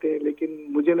कह देते हैं। लेकिन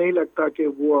मुझे नहीं लगता कि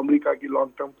वो अमेरिका की लॉन्ग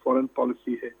टर्म फॉरेन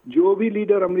पॉलिसी है। जो भी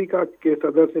लीडर अमेरिका के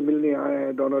सदर से मिलने आए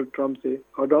हैं डोनाल्ड ट्रंप से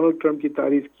और डोनाल्ड ट्रंप की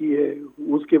तारीफ की है,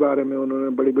 उसके बारे में उन्होंने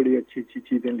बड़ी बड़ी अच्छी अच्छी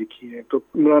चीजें लिखी हैं। तो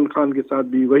इमरान खान के साथ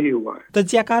भी वही हुआ है।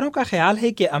 तज्जियाकारों का ख्याल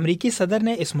है कि अमरीकी सदर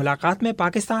ने इस मुलाकात में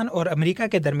पाकिस्तान और अमरीका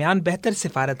के दरमियान बेहतर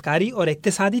सिफारतकारी और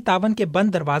इक्तिसादी तावन के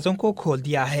बंद दरवाजों को खोल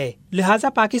दिया है। लिहाजा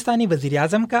पाकिस्तानी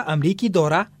वज़ीर-ए-आज़म का अमरीकी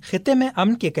दौरा खित्ते में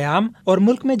अमन के क़याम और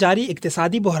मुल्क में जारी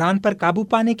इक्तिसादी बहरान पर काबू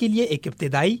पाने के लिए एक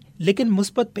इब्तिदाई लेकिन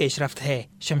मुस्बत पेशरफ्त है।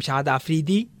 Shamshad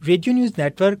Afridi, radio news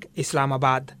network,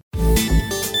 Islamabad.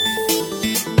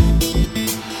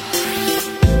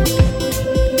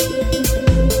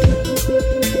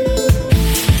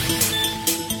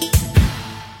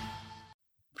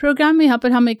 Programme में यहाँ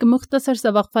पर हम एक मुख्तसर सा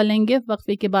वक्फा लेंगे।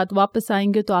 वक्फे के बाद वापस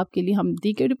आएंगे तो आपके लिए हम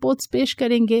दीगर रिपोर्ट्स पेश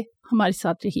करेंगे। हमारे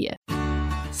साथ रहिए।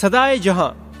 सदाए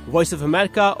जहां, वॉइस ऑफ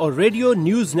अमेरिका और रेडियो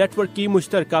न्यूज नेटवर्क की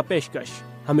मुश्तरका पेशकश।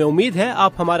 हमें उम्मीद है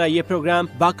आप हमारा ये प्रोग्राम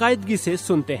बाकायदगी से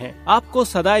सुनते हैं। आपको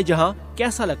सदाए जहां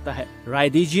कैसा लगता है? राय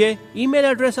दीजिए। ईमेल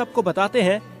एड्रेस आपको बताते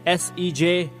हैं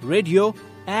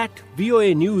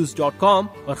sejradio@voanews.com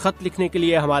और खत लिखने के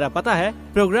लिए हमारा पता है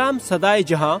प्रोग्राम सदाए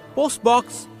जहां, post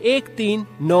box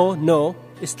 1399,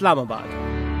 Islamabad.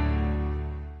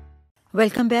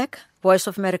 Welcome back. Voice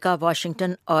of America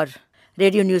Washington और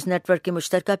रेडियो न्यूज़ नेटवर्क की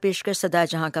मुश्तरका पेशकश सदाए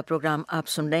जहां का प्रोग्राम आप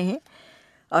सुन रहे हैं।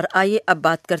 और आइए अब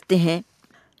बात करते हैं,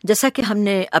 जैसा कि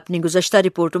हमने अपनी गुज़श्ता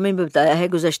रिपोर्टों में भी बताया है,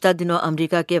 गुज़श्ता दिनों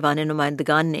अमेरिका के ऐवान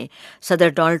नुमाइंदगान ने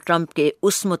सदर डोनाल्ड ट्रंप के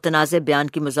उस मुतनाज़ बयान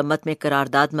की मज़म्मत में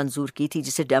करारदाद मंजूर की थी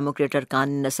जिसे डेमोक्रेट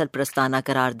अरकान ने नस्ल प्रस्ताना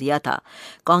करार दिया था।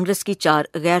 कांग्रेस की 4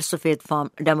 गैर सफ़ेद फार्म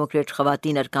डेमोक्रेट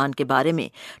ख़वातीन अरकान के बारे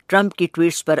में ट्रंप की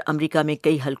ट्वीट्स पर अमेरिका में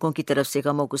कई हलकों की तरफ से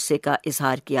गम और गुस्से का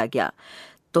इजहार किया गया।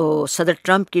 तो सदर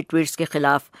ट्रंप की ट्वीट्स के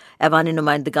खिलाफ ऐवान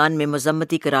नुमाइंदगान में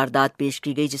मज़म्मती करारदाद पेश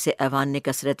की गई जिसे ऐवान ने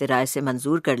कसरत राय से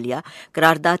मंजूर कर लिया।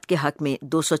 करारदाद के हक में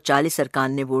 240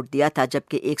 अरकान ने वोट दिया था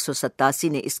जबकि 187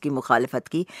 ने इसकी मुखालफत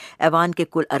की। ऐवान के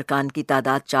कुल अरकान की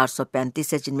तादाद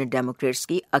 435 है जिनमें डेमोक्रेट्स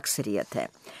की अक्सरियत है।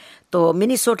 تو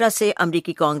منیسوٹا سے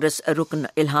امریکی کانگریس رکن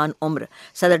الہان عمر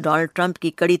صدر ڈونلڈ ٹرمپ کی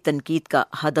کڑی تنقید کا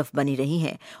ہدف بنی رہی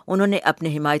ہیں. انہوں نے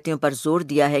اپنے حمایتیوں پر زور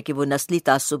دیا ہے کہ وہ نسلی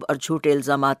تعصب اور جھوٹے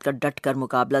الزامات کا ڈٹ کر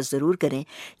مقابلہ ضرور کریں،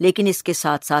 لیکن اس کے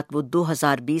ساتھ ساتھ وہ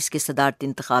 2020 کے صدارتی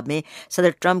انتخاب میں صدر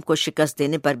ٹرمپ کو شکست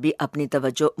دینے پر بھی اپنی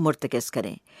توجہ مرتکز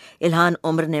کریں. الہان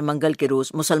عمر نے منگل کے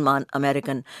روز مسلمان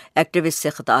امریکن ایکٹیوسٹ سے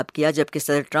خطاب کیا، جبکہ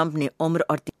صدر ٹرمپ نے عمر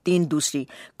اور 3 دوسری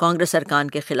کانگریس ارکان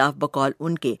کے خلاف بقول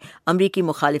ان کے امریکی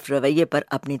مخالف رویے پر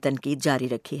اپنی تنقید جاری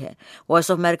رکھی ہے.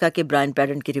 وائس آف امریکہ کے برائن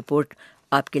پیڈن کی رپورٹ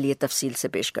آپ کے لیے تفصیل سے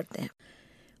پیش کرتے ہیں.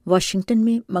 واشنگٹن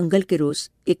میں منگل کے روز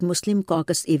ایک مسلم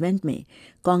کاکس ایونٹ میں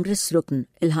کانگریس رکن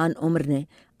الہان عمر نے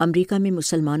امریکہ میں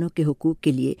مسلمانوں کے حقوق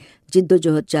کے لیے جد و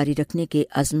جہد جاری رکھنے کے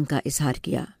عزم کا اظہار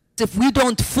کیا. If we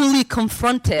don't fully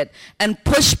confront it and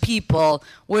push people,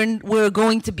 we're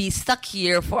going to be stuck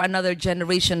here for another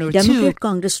generation or two. Democrat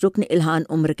congress رکن الہان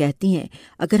عمر کہتی ہیں،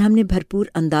 اگر ہم نے بھرپور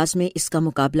انداز میں اس کا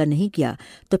مقابلہ نہیں کیا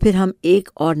تو پھر ہم ایک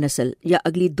اور نسل یا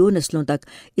اگلی 2 نسلوں تک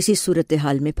اسی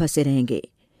صورتحال میں پھنسے رہیں گے.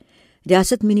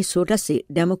 ریاست منیسوٹا سے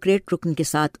ڈیموکریٹ رکن کے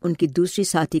ساتھ ان کی دوسری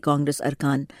ساتھی کانگریس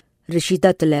ارکان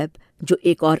رشیدہ طلیب جو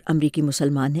ایک اور امریکی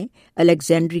مسلمان ہیں،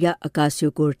 الیگزینڈریا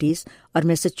اکاسیو کورٹیز اور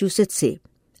میساچوسیٹس سے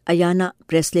ایانا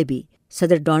پریسلے بھی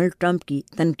صدر ڈونلڈ ٹرمپ کی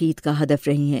تنقید کا ہدف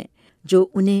رہی ہیں، جو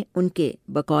انہیں ان کے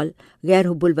بقول غیر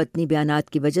حب الوطنی بیانات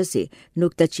کی وجہ سے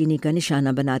نکتہ چینی کا نشانہ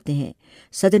بناتے ہیں.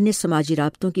 صدر نے سماجی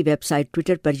رابطوں کی ویب سائٹ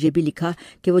ٹویٹر پر یہ بھی لکھا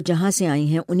کہ وہ جہاں سے آئی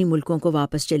ہیں انہی ملکوں کو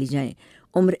واپس چلی جائیں.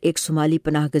 عمر ایک صومالی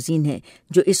پناہ گزین ہے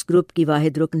جو اس گروپ کی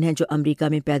واحد رکن ہے جو امریکہ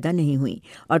میں پیدا نہیں ہوئی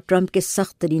اور ٹرمپ کے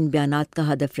سخت ترین بیانات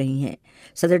کا ہدف رہی ہیں.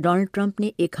 صدر ڈونلڈ ٹرمپ نے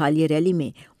ایک حالیہ ریلی میں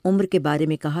عمر کے بارے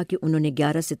میں کہا کہ انہوں نے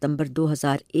 11 ستمبر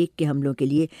 2001 کے حملوں کے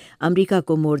لیے امریکہ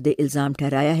کو مورد الزام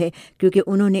ٹھہرایا ہے، کیونکہ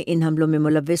انہوں نے ان حملوں میں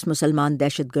ملوث مسلمان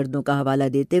دہشت گردوں کا حوالہ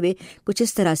دیتے ہوئے کچھ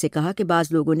اس طرح سے کہا کہ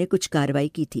بعض لوگوں نے کچھ کارروائی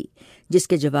کی تھی، جس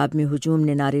کے جواب میں ہجوم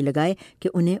نے نعرے لگائے کہ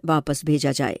انہیں واپس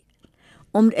بھیجا جائے.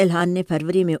 عمر الہان نے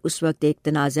فروری میں اس وقت ایک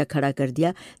تنازع کھڑا کر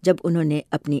دیا جب انہوں نے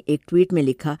اپنی ایک ٹویٹ میں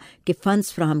لکھا کہ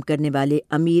فنڈز فراہم کرنے والے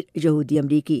امیر یہودی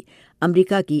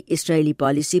امریکہ کی اسرائیلی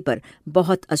پالیسی پر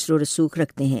بہت اثر و رسوخ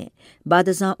رکھتے ہیں. بعد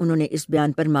ازاں انہوں نے اس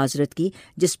بیان پر معذرت کی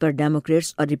جس پر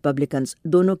ڈیموکریٹس اور ریپبلکنز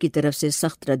دونوں کی طرف سے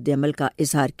سخت رد عمل کا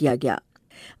اظہار کیا گیا.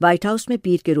 وائٹ ہاؤس میں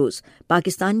پیر کے روز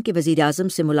پاکستان کے وزیر اعظم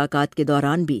سے ملاقات کے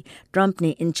دوران بھی ٹرمپ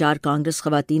نے ان 4 کانگریس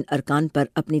خواتین ارکان پر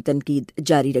اپنی تنقید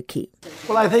جاری رکھی.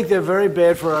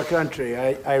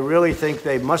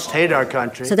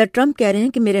 صدر ٹرمپ کہہ رہے ہیں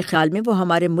کہ میرے خیال میں وہ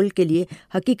ہمارے ملک کے لیے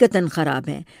حقیقتاً خراب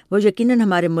ہیں، وہ یقیناً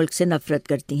ہمارے ملک سے نفرت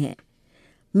کرتی ہیں.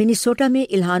 منیسوٹا میں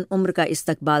الہان عمر کا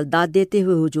استقبال داد دیتے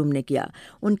ہوئے ہجوم نے کیا.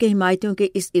 ان کے حمایتیوں کے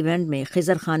اس ایونٹ میں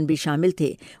خضر خان بھی شامل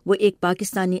تھے. وہ ایک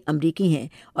پاکستانی امریکی ہیں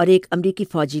اور ایک امریکی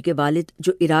فوجی کے والد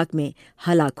جو عراق میں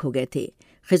ہلاک ہو گئے تھے.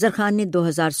 خضر خان نے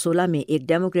 2016 میں ایک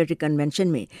ڈیموکریٹک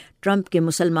کنونشن میں ٹرمپ کے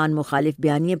مسلمان مخالف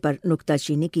بیانیے پر نکتہ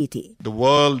چینی کی تھی. The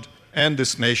world and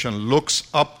this nation looks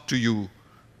up to you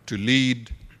to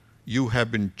lead. You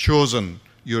have been chosen.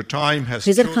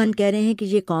 خضر خان کہہ رہے ہیں کہ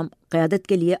یہ قوم قیادت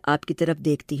کے لیے آپ کی طرف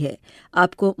دیکھتی ہے،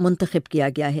 آپ کو منتخب کیا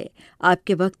گیا ہے، آپ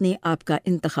کے وقت نے آپ کا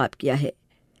انتخاب کیا ہے.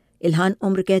 الہان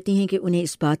عمر کہتی ہیں کہ انہیں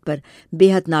اس بات پر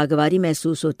بے حد ناگواری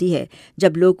محسوس ہوتی ہے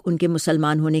جب لوگ ان کے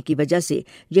مسلمان ہونے کی وجہ سے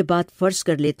یہ بات فرض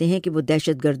کر لیتے ہیں کہ وہ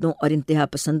دہشت گردوں اور انتہا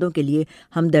پسندوں کے لیے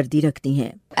ہمدردی رکھتی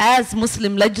ہیں. As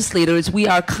Muslim legislators, we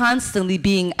are constantly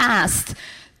being asked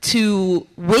to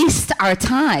waste our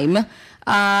time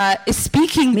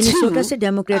Minnesota سے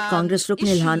ڈیموکریٹ کانگریس رکن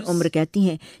الہان عمر کہتی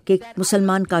ہیں کہ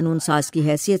مسلمان قانون ساز کی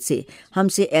حیثیت سے ہم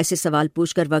سے ایسے سوال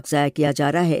پوچھ کر وقت ضائع کیا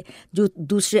جا رہا ہے جو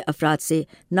دوسرے افراد سے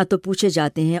نہ تو پوچھے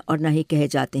جاتے ہیں اور نہ ہی کہے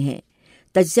جاتے ہیں.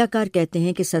 تجزیہ کار کہتے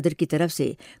ہیں کہ صدر کی طرف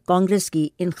سے کانگریس کی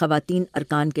ان خواتین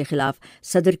ارکان کے خلاف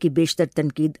صدر کی بیشتر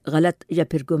تنقید غلط یا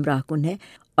پھر گمراہ کن ہے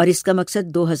اور اس کا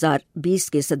مقصد 2020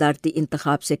 کے صدارتی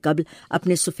انتخاب سے قبل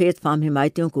اپنے سفید فام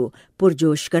حمایتیوں کو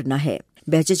پرجوش کرنا ہے.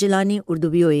 بہجت Jilani, Urdu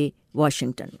VOA،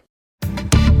 Washington.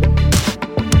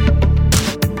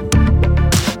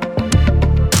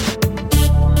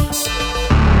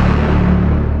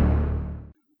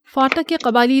 FATA کے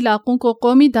قبائلی علاقوں کو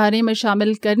قومی دائرے میں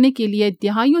شامل کرنے کے لیے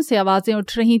دہائیوں سے آوازیں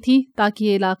اٹھ رہی تھیں تاکہ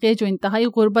یہ علاقے جو انتہائی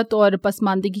غربت اور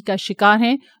پسماندگی کا شکار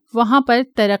ہیں وہاں پر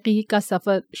ترقی کا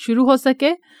سفر شروع ہو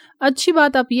سکے. اچھی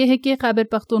بات اب یہ ہے کہ خیبر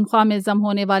پختونخوا میں ضم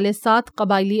ہونے والے 7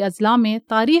 قبائلی اضلاع میں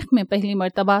تاریخ میں پہلی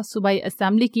مرتبہ صوبائی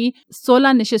اسمبلی کی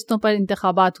 16 نشستوں پر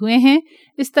انتخابات ہوئے ہیں.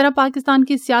 اس طرح پاکستان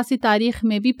کی سیاسی تاریخ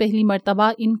میں بھی پہلی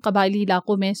مرتبہ ان قبائلی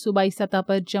علاقوں میں صوبائی سطح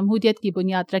پر جمہوریت کی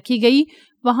بنیاد رکھی گئی.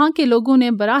 وہاں کے لوگوں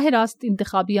نے براہ راست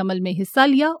انتخابی عمل میں حصہ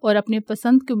لیا اور اپنے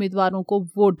پسند کے امیدواروں کو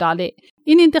ووٹ ڈالے.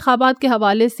 ان انتخابات کے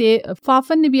حوالے سے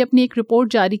فافن نے بھی اپنی ایک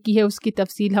رپورٹ جاری کی ہے، اس کی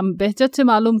تفصیل ہم بہجت سے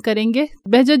معلوم کریں گے۔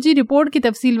 بہجت جی، رپورٹ کی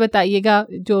تفصیل بتائیے گا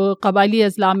جو قبائلی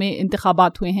اضلاع میں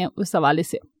انتخابات ہوئے ہیں اس حوالے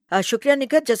سے۔ شکریہ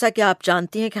نکھت۔ جیسا کہ آپ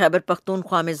جانتی ہیں کہ خیبر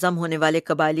پختونخوا میں ضم ہونے والے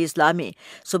قبائلی اضلاع میں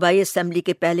صوبائی اسمبلی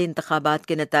کے پہلے انتخابات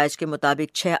کے نتائج کے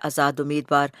مطابق 6 آزاد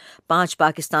امیدوار، 5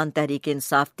 پاکستان تحریک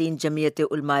انصاف، 3 جمعیت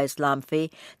علماء اسلام فے،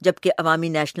 جبکہ عوامی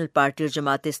نیشنل پارٹی اور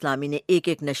جماعت اسلامی نے ایک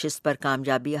ایک نشست پر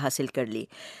کامیابی حاصل کر لی۔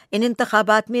 ان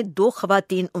انتخابات میں 2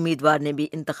 خواتین امیدوار نے بھی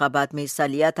انتخابات میں حصہ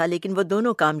لیا تھا، لیکن وہ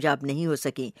دونوں کامیاب نہیں ہو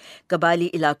سکیں۔ قبائلی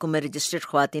علاقوں میں رجسٹرڈ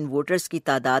خواتین ووٹرز کی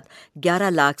تعداد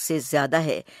 11 لاکھ سے زیادہ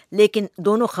ہے، لیکن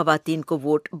دونوں خواتین کو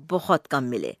ووٹ بہت کم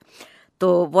ملے۔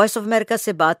 تو وائس آف امریکہ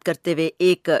سے بات کرتے ہوئے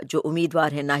ایک جو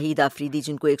امیدوار ہے ناہید آفریدی،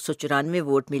 جن کو 194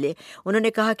 ووٹ ملے، انہوں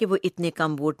نے کہا کہ وہ اتنے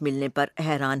کم ووٹ ملنے پر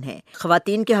حیران ہیں۔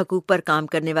 خواتین کے حقوق پر کام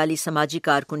کرنے والی سماجی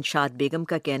کارکن شاد بیگم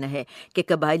کا کہنا ہے کہ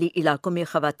قبائلی علاقوں میں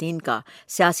خواتین کا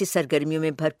سیاسی سرگرمیوں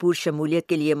میں بھرپور شمولیت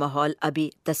کے لیے ماحول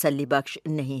ابھی تسلی بخش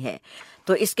نہیں ہے۔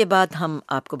 تو اس کے بعد ہم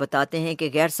آپ کو بتاتے ہیں کہ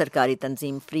غیر سرکاری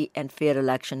تنظیم free and fair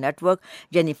election net work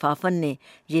یعنی فافن نے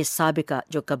یہ سابقہ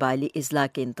جو قبائلی اضلاع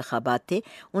کے انتخابات تھے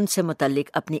ان سے متعلق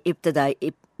اپنی ابتدائی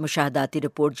مشاہداتی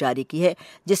رپورٹ جاری کی ہے،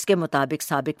 جس کے مطابق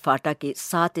سابق فاٹا کے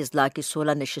 7 اضلاع کی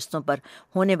 16 نشستوں پر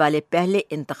ہونے والے پہلے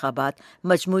انتخابات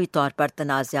مجموعی طور پر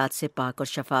تنازعات سے پاک اور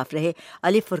شفاف رہے۔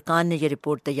 علی فرقان نے یہ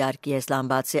رپورٹ تیار کی ہے اسلام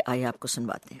آباد سے، آئے آپ کو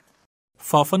سنواتے ہیں۔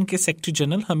 فافن کے سیکرٹری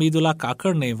جنرل حمید اللہ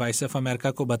کاکڑ نے وائس آف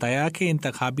امریکہ کو بتایا کہ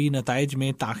انتخابی نتائج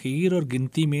میں تاخیر اور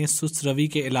گنتی میں سست روی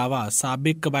کے علاوہ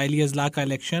سابق قبائلی اضلاع کا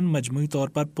الیکشن مجموعی طور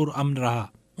پر پرامن رہا۔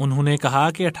 انہوں نے کہا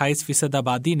کہ 28%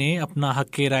 آبادی نے اپنا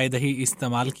حق رائے دہی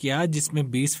استعمال کیا، جس میں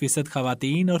 20%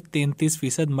 خواتین اور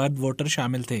 33% مرد ووٹر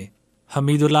شامل تھے۔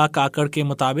 حمید اللہ کاکڑ کے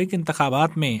مطابق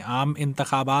انتخابات میں عام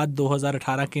انتخابات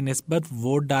 2018 کی نسبت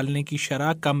ووٹ ڈالنے کی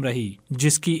شرح کم رہی،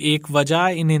 جس کی ایک وجہ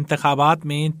ان انتخابات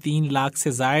میں 3 لاکھ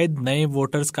سے زائد نئے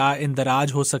ووٹرز کا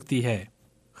اندراج ہو سکتی ہے۔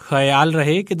 خیال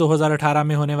رہے کہ 2018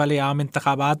 میں ہونے والے عام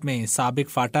انتخابات میں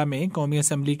سابق فاٹا میں قومی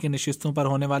اسمبلی کی نشستوں پر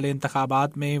ہونے والے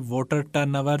انتخابات میں ووٹر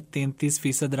ٹرن اوور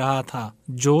 33% رہا تھا،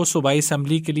 جو صوبائی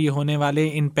اسمبلی کے لیے ہونے والے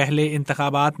ان پہلے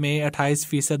انتخابات میں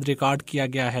 28% ریکارڈ کیا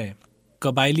گیا ہے۔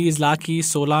 قبائلی اضلاع کی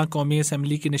 16 قومی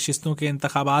اسمبلی کی نشستوں کے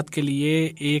انتخابات کے لیے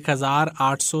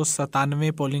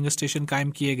 1897 پولنگ اسٹیشن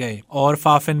قائم کیے گئے، اور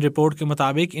فافن رپورٹ کے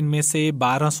مطابق ان میں سے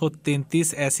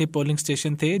 1233 ایسے پولنگ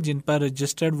اسٹیشن تھے جن پر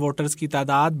رجسٹرڈ ووٹرز کی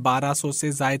تعداد 1200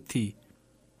 سے زائد تھی۔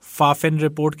 فافن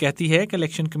رپورٹ کہتی ہے کہ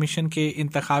الیکشن کمیشن کے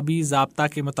انتخابی ضابطہ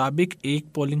کے مطابق ایک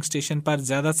پولنگ اسٹیشن پر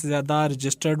زیادہ سے زیادہ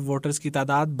رجسٹرڈ ووٹرز کی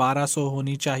تعداد 1200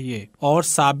 ہونی چاہیے، اور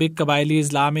سابق قبائلی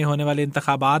اضلاع میں ہونے والے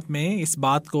انتخابات میں اس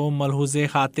بات کو ملحوظ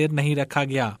خاطر نہیں رکھا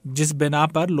گیا، جس بنا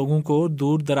پر لوگوں کو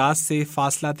دور دراز سے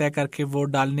فاصلہ طے کر کے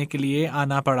ووٹ ڈالنے کے لیے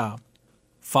آنا پڑا۔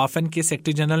 فافن کے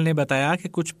سیکرٹری جنرل نے بتایا کہ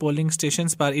کچھ پولنگ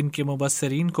اسٹیشنز پر ان کے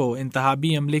مبصرین کو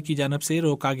انتخابی عملے کی جانب سے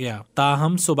روکا گیا،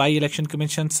 تاہم صوبائی الیکشن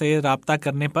کمیشن سے رابطہ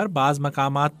کرنے پر بعض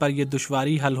مقامات پر یہ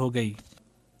دشواری حل ہو گئی۔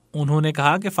 انہوں نے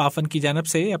کہا کہ فافن کی جانب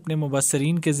سے اپنے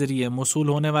مبصرین کے ذریعے موصول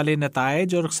ہونے والے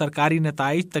نتائج اور سرکاری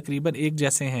نتائج تقریباً ایک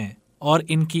جیسے ہیں، اور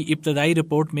ان کی ابتدائی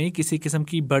رپورٹ میں کسی قسم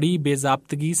کی بڑی بے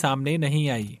ضابطگی سامنے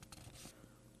نہیں آئی۔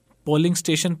 پولنگ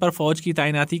اسٹیشن پر فوج کی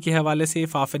تعیناتی کے حوالے سے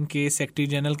فافن کے سیکرٹری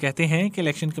جنرل کہتے ہیں کہ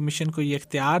الیکشن کمیشن کو یہ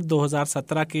اختیار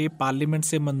 2017 کے پارلیمنٹ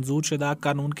سے منظور شدہ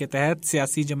قانون کے تحت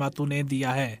سیاسی جماعتوں نے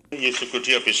دیا ہے۔ یہ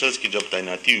سیکورٹی آفیسرز کی جب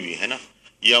تعیناتی ہوئی ہے نا،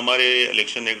 یہ ہمارے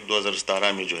الیکشن ایکٹ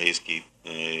 2017 میں جو ہے اس کی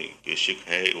شک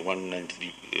ہے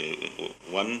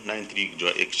 193 جو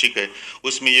ایک شک ہے،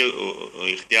 اس میں یہ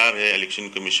اختیار ہے الیکشن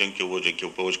کمیشن کے وہ جو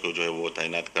فوج کو جو ہے وہ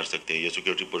تعینات کر سکتے ہیں، یہ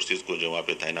سیکورٹی فورسز کو جو وہاں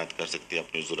پہ تعینات کر سکتے ہیں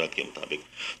اپنی ضرورت کے مطابق۔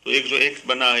 تو ایک جو ایکٹ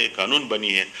بنا ہے، قانون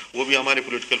بنی ہے، وہ بھی ہمارے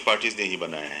پولیٹیکل پارٹیز نے ہی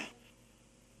بنایا ہے۔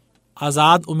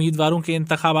 آزاد امیدواروں کے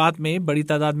انتخابات میں بڑی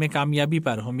تعداد میں کامیابی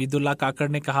پر حمید اللہ کاکڑ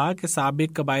نے کہا کہ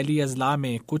سابق قبائلی اضلاع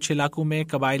میں کچھ علاقوں میں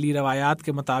قبائلی روایات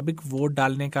کے مطابق ووٹ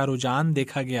ڈالنے کا رجحان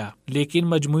دیکھا گیا، لیکن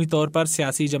مجموعی طور پر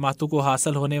سیاسی جماعتوں کو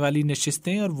حاصل ہونے والی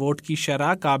نشستیں اور ووٹ کی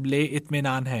شرح قابل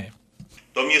اطمینان ہے۔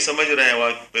 تو ہم یہ سمجھ رہے ہیں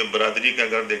وہاں پہ برادری کا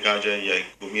اگر دیکھا جائے یا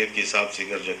قومیت کے حساب سے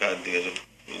اگر دیکھا جائے،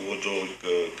 وہ جو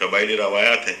قبائلی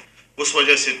روایات ہیں اس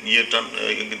وجہ سے یہ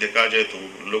دیکھا جائے تو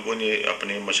لوگوں نے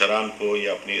اپنے مشران کو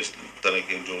یا اپنے اس طرح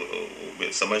کے جو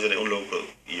سمجھ رہے ان لوگوں کو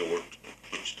یہ ووٹ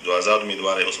کچھ جو آزاد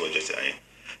امیدوار ہے اس وجہ سے آئے۔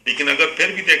 لیکن اگر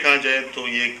پھر بھی دیکھا جائے تو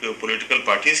یہ ایک پولیٹیکل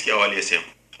پارٹیز کے حوالے سے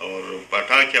اور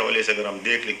پاٹھا کے حوالے سے اگر ہم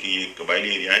دیکھ لیں کہ یہ قبائلی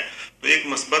ایریا ہے تو ایک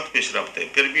مثبت پیش رفت ہے،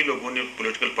 پھر بھی لوگوں نے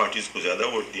پولیٹیکل پارٹیز کو زیادہ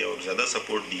ووٹ دیا اور زیادہ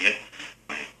سپورٹ دی ہے۔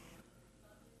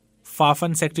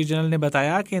 فافن سیکرٹری جنرل نے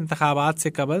بتایا کہ انتخابات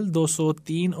سے قبل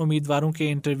 203 امیدواروں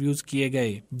کے انٹرویوز کیے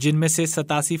گئے، جن میں سے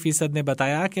 87% نے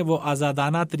بتایا کہ وہ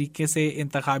آزادانہ طریقے سے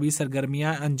انتخابی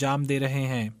سرگرمیاں انجام دے رہے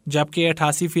ہیں، جبکہ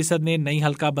 88% نے نئی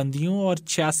حلقہ بندیوں اور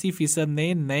 86%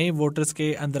 نے نئے ووٹرز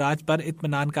کے اندراج پر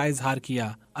اطمینان کا اظہار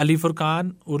کیا۔ علی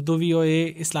فرقان، اردو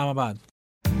VOA، اسلام آباد۔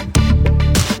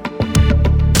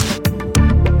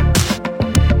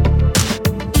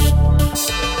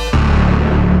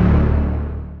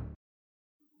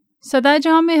 صدائے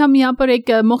جہاں میں ہم یہاں پر ایک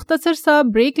مختصر سا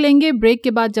بریک لیں گے۔ بریک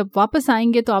کے بعد جب واپس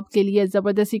آئیں گے تو آپ کے لیے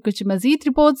زبردستی کچھ مزید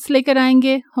رپورٹس لے کر آئیں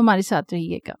گے، ہمارے ساتھ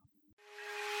رہیے گا۔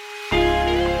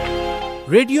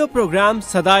 ریڈیو پروگرام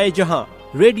صدائے جہاں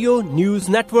ریڈیو نیوز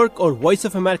نیٹ ورک اور وائس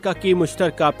آف امریکہ کی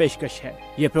مشترکہ پیشکش ہے۔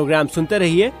 یہ پروگرام سنتے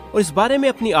رہیے اور اس بارے میں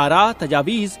اپنی آراء،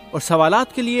 تجاویز اور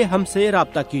سوالات کے لیے ہم سے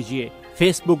رابطہ کیجیے۔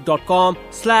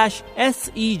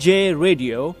 facebook.com/SEJ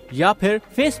Radio یا پھر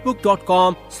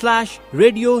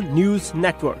facebook.com/Radio News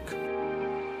Network۔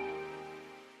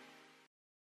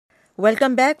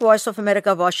 Welcome back. Voice of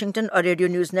America Washington اور ریڈیو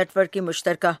نیوز نیٹ ورک کی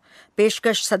مشترکہ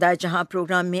پیشکش صدائے جہاں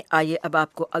پروگرام میں آئیے اب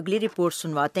آپ کو اگلی رپورٹ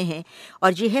سنواتے ہیں،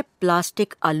 اور یہ ہے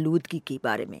پلاسٹک آلودگی کے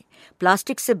بارے میں۔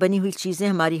 پلاسٹک سے بنی ہوئی چیزیں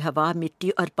ہماری ہوا، مٹی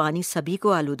اور پانی سبھی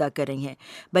کو آلودہ کر رہی ہیں،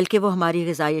 بلکہ وہ ہماری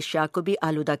غذائی اشیاء کو بھی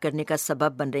آلودہ کرنے کا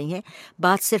سبب بن رہی ہیں۔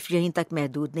 بات صرف یہیں تک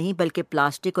محدود نہیں، بلکہ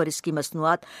پلاسٹک اور اس کی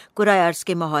مصنوعات کرۂ ارض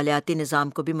کے ماحولیاتی نظام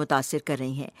کو بھی متاثر کر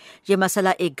رہی ہیں۔ یہ مسئلہ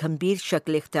ایک گھمبیر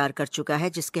شکل اختیار کر چکا ہے،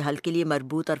 جس کے حل کے لیے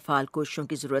مربوط اور فعال کوششوں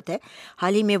کی ضرورت ہے۔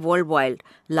 حال ہی میں ورلڈ وائلڈ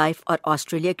لائف اور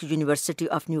آسٹریلیا کی یونیورسٹی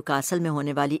آف نیو کاسل میں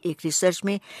ہونے والی ایک ریسرچ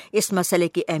میں اس مسئلے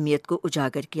کی اہمیت کو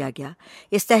اجاگر کیا گیا۔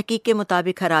 اس تحقیق کے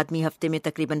مطابق ہر آدمی ہفتے میں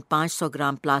تقریباً 500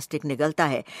 گرام پلاسٹک نگلتا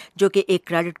ہے، جو کہ ایک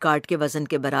کریڈٹ کارڈ کے وزن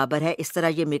کے برابر ہے۔ اس طرح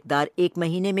یہ مقدار ایک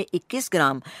مہینے میں 21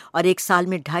 گرام اور ایک سال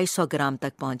میں 250 گرام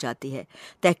تک پہنچ جاتی ہے۔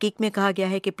 تحقیق میں کہا گیا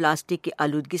ہے کہ پلاسٹک کی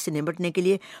آلودگی سے نمٹنے کے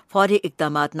لیے فوری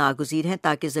اقدامات ناگزیر ہیں،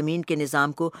 تاکہ زمین کے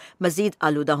نظام کو مزید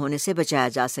آلودہ ہونے سے بچایا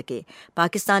جا سکے۔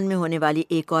 پاکستان میں ہونے والی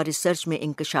ایک اور ریسرچ میں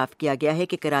انکشاف کیا گیا ہے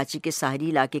کہ کراچی کے ساحلی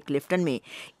علاقے کلفٹن میں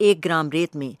 1 گرام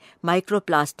ریت میں مائکرو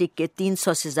پلاسٹک کے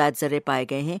 300 سے زائد ذرے پائے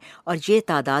گئے ہیں، اور یہ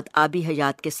تعداد آبی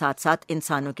حیات کے ساتھ ساتھ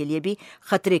انسانوں کے لیے بھی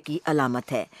خطرے کی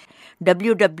علامت ہے۔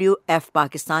 WWF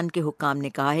پاکستان کے حکام نے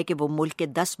کہا ہے کہ وہ ملک کے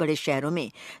 10 بڑے شہروں میں،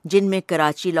 جن میں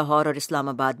کراچی، لاہور اور اسلام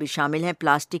آباد بھی شامل ہیں،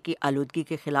 پلاسٹک کی آلودگی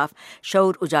کے خلاف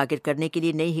شعور اجاگر کرنے کے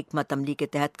لیے نئی حکمت عملی کے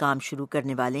تحت کام شروع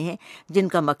کرنے والے ہیں، جن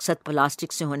کا مقصد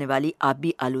پلاسٹک سے ہونے والی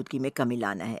آبی آلودگی میں کمی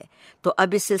لانا ہے۔ تو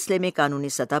اب اس سلسلے میں قانونی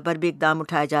سطح پر بھی اقدام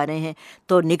اٹھائے جا رہے ہیں۔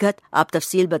 تو نگہت، آپ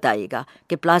تفصیل بتائیے گا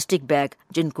کہ پلاسٹک بیگ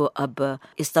جن کو اب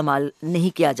استعمال نہیں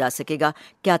کیا جا سکے گا،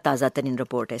 کیا تازہ ترین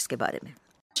رپورٹ ہے اس کے بارے میں؟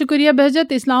 شکریہ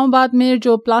بہجت۔ اسلام آباد میں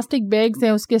جو پلاسٹک بیگز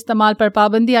ہیں اس کے استعمال پر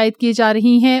پابندی عائد کی جا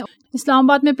رہی ہیں۔ اسلام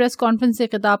آباد میں پریس کانفرنس سے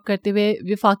خطاب کرتے ہوئے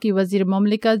وفاقی وزیر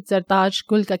مملکت زرتاج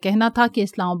گل کا کہنا تھا کہ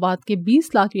اسلام آباد کے 20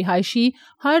 لاکھ رہائشی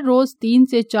ہر روز 3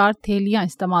 سے 4 تھیلیاں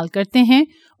استعمال کرتے ہیں۔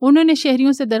 انہوں نے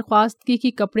شہریوں سے درخواست کی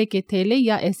کہ کپڑے کے تھیلے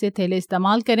یا ایسے تھیلے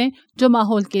استعمال کریں جو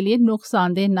ماحول کے لیے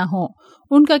نقصان دہ نہ ہوں۔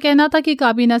 ان کا کہنا تھا کہ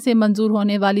کابینہ سے منظور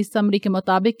ہونے والی سمری کے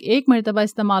مطابق ایک مرتبہ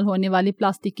استعمال ہونے والی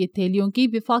پلاسٹک کی تھیلیوں کی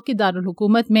وفاقی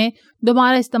دارالحکومت میں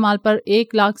دوبارہ استعمال پر 1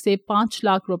 لاکھ سے 5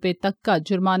 لاکھ روپے تک کا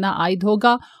جرمانہ عائد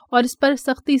ہوگا، اور اس پر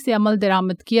سختی سے عمل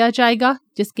درآمد کیا جائے گا،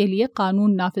 جس کے لیے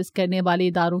قانون نافذ کرنے والے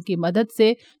اداروں کی مدد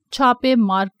سے چھاپے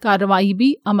مار کارروائی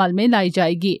بھی عمل میں لائی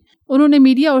جائے گی۔ انہوں نے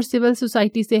میڈیا اور سول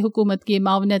سوسائٹی سے حکومت کی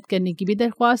معاونت کرنے کی بھی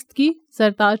درخواست کی۔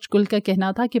 زرتاج گل کا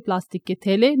کہنا تھا کہ پلاسٹک کے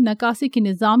تھیلے نکاسی کے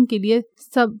نظام کے لیے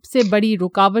سب سے بڑی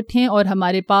رکاوٹ ہیں، اور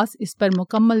ہمارے پاس اس پر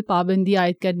مکمل پابندی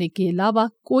عائد کرنے کے علاوہ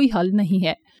کوئی حل نہیں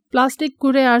ہے۔ پلاسٹک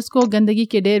کرۂ ارض کو گندگی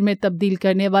کے ڈھیر میں تبدیل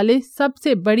کرنے والے سب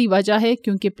سے بڑی وجہ ہے،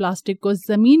 کیونکہ پلاسٹک کو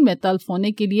زمین میں تلف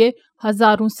ہونے کے لیے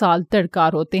ہزاروں سال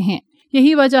درکار ہوتے ہیں۔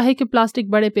 یہی وجہ ہے کہ پلاسٹک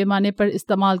بڑے پیمانے پر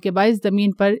استعمال کے باعث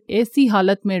زمین پر ایسی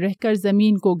حالت میں رہ کر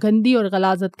زمین کو گندی اور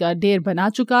غلاظت کا ڈھیر بنا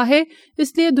چکا ہے۔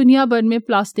 اس لیے دنیا بھر میں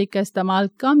پلاسٹک کا استعمال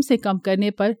کم سے کم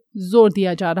کرنے پر زور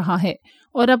دیا جا رہا ہے،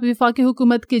 اور اب وفاقی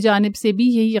حکومت کی جانب سے بھی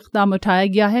یہی اقدام اٹھایا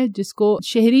گیا ہے، جس کو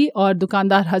شہری اور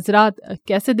دکاندار حضرات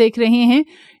کیسے دیکھ رہے ہیں،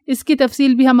 اس کی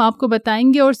تفصیل بھی ہم آپ کو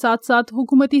بتائیں گے، اور ساتھ ساتھ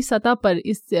حکومتی سطح پر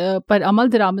اس پر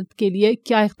عمل درآمد کے لیے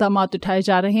کیا اقدامات اٹھائے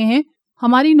جا رہے ہیں۔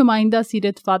 ہماری نمائندہ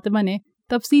سیرت فاطمہ نے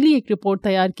تفصیلی ایک رپورٹ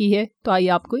تیار کی ہے، تو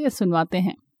آئیے آپ کو یہ سنواتے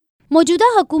ہیں۔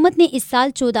 موجودہ حکومت نے اس سال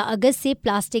 14 اگست سے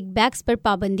پلاسٹک بیگز پر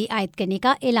پابندی عائد کرنے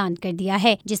کا اعلان کر دیا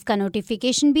ہے، جس کا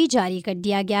نوٹیفیکیشن بھی جاری کر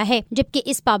دیا گیا ہے، جبکہ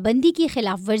اس پابندی کی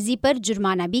خلاف ورزی پر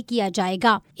جرمانہ بھی کیا جائے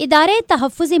گا۔ ادارے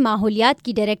تحفظ ماحولیات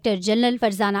کی director general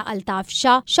Farzana Altaf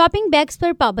Shah shopping bags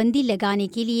پر پابندی لگانے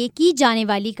کے لیے کی جانے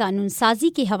والی قانون سازی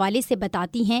کے حوالے سے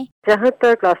بتاتی ہیں جہاں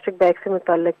تک پلاسٹک بیگ سے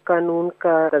متعلق قانون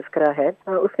کا تذکرہ ہے،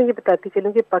 اس میں یہ بتاتی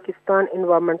چلوں کہ پاکستان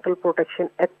انوائرمنٹل پروٹیکشن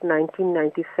ایکٹ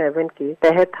 1997 کے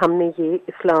تحت ہم نے یہ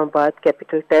اسلام آباد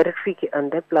کیپٹل ٹیریٹری کے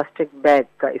اندر پلاسٹک بیگ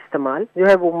کا استعمال جو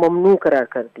ہے وہ ممنوع قرار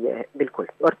کر دیا ہے بالکل،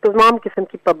 اور تمام قسم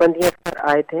کی پابندیاں اس پر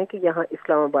عائد ہیں کہ یہاں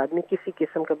اسلام آباد میں کسی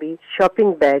قسم کا بھی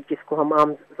شاپنگ بیگ، جس کو ہم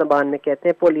عام زبان میں کہتے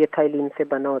ہیں پولی ایتھائلین سے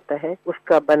بنا ہوتا ہے، اس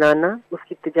کا بنانا، اس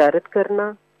کی تجارت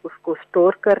کرنا، اس کو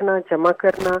سٹور کرنا، جمع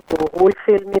کرنا، ہول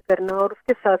سیل میں کرنا اور اس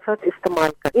کے ساتھ ساتھ استعمال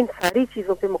کرنا، ان ساری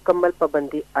چیزوں پہ مکمل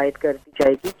پابندی عائد کر دی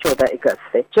جائے گی 14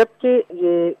 اگست سے، جبکہ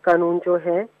یہ قانون جو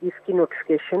ہے اس کی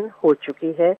نوٹیفیکیشن ہو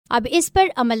چکی ہے۔ اب اس پر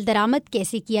عمل درآمد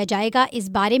کیسے کیا جائے گا، اس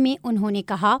بارے میں انہوں نے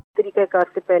کہا، طریقہ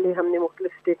کار سے پہلے ہم نے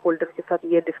مختلف اسٹیک ہولڈر کے ساتھ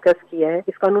یہ ڈسکس کیا ہے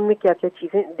اس قانون میں کیا کیا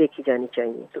چیزیں دیکھی جانی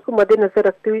چاہیے۔ اس کو مد نظر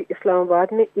رکھتے ہوئے اسلام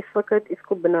آباد میں اس وقت اس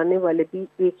کو بنانے والے بھی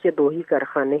 1 یا 2 ہی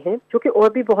کارخانے ہیں، جو کہ اور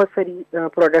بھی بہت ساری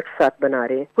پروڈکٹ ساتھ بنا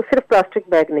رہے ہیں، وہ صرف پلاسٹک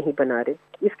بیگ نہیں بنا رہے۔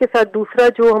 اس کے ساتھ دوسرا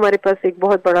جو ہمارے پاس ایک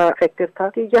بہت بڑا فیکٹر تھا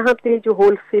کہ یہاں پہ جو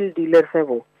ہول سیل ڈیلرز ہیں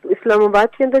وہ تو اسلام آباد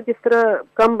کے اندر جس طرح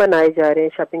کم بنائے جا رہے ہیں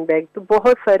شاپنگ بیگ، تو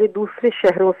بہت سارے دوسرے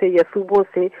شہروں سے یا صوبوں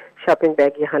سے شاپنگ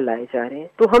بیگ یہاں لائے جا رہے ہیں،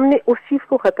 تو ہم نے اس چیز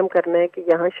کو ختم کرنا ہے کہ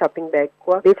یہاں شاپنگ بیگ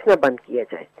کو بیچنا بند کیا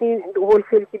جائے۔ ہول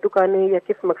سیل کی دکانیں یا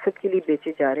کس مقصد کے لیے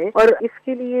بیچے جا رہے ہیں، اور اس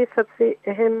کے لیے سب سے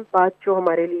اہم بات جو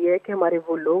ہمارے لیے ہے کہ ہمارے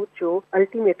وہ لوگ جو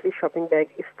الٹیمیٹلی شاپنگ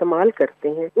بیگ استعمال کرتے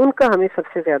ہیں ان کا ہمیں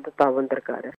سب سے زیادہ تعاون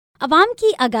درکار ہے۔ عوام کی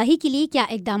آگاہی کے لیے کیا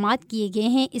اقدامات کیے گئے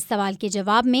ہیں، اس سوال کے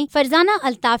جواب میں فرزانہ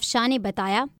الطاف شاہ نے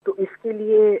بتایا، تو اس کے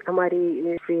لیے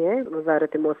ہماری ہے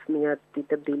وزارت موسمیاتی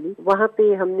تبدیلی، وہاں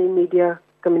پہ ہم نے میڈیا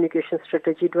کمیونیکیشن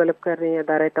اسٹریٹجی ڈیولپ کر رہے ہیں،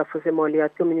 ادارہ تحفظ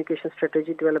ماحولیات کمیونیکیشن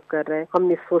اسٹریٹجی ڈیولپ کر رہا ہے۔ ہم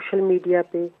نے سوشل میڈیا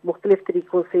پہ مختلف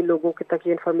طریقوں سے لوگوں کے تک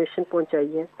یہ انفارمیشن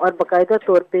پہنچائی ہے، اور باقاعدہ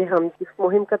طور پہ ہم اس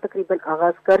مہم کا تقریباً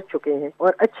آغاز کر چکے ہیں،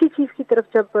 اور اچھی چیز کی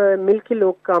طرف جب مل کے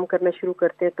لوگ کام کرنا شروع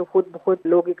کرتے ہیں تو خود بخود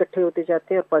لوگ اکٹھے ہوتے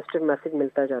جاتے ہیں اور پازیٹیو میسج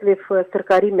ملتا جاتا ہے۔ صرف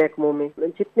سرکاری محکموں میں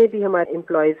جتنے بھی ہمارے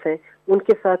امپلائیز ہیں ان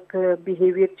کے ساتھ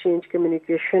بیہیویئر چینج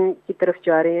کمیونیکیشن کی طرف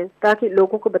جا رہے ہیں، تاکہ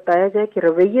لوگوں کو بتایا جائے کہ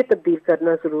رویے تبدیل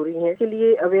کرنا ضروری ہے۔ اس کے لیے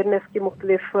اویئرنیس کے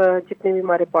مختلف جتنے بھی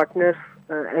ہمارے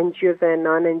پارٹنرز این جی اوز ہیں،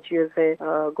 نان این جی اوز ہیں،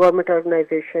 گورنمنٹ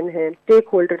آرگنائزیشن ہیں، اسٹیک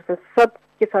ہولڈرز ہیں، سب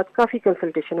کے ساتھ کافی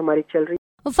کنسلٹیشن ہماری چل رہی ہے۔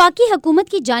 وفاقی حکومت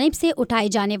کی جانب سے اٹھائے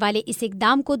جانے والے اس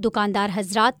اقدام کو دکاندار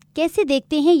حضرات کیسے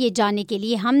دیکھتے ہیں، یہ جاننے کے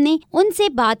لیے ہم نے ان سے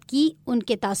بات کی، ان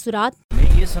کے تاثرات۔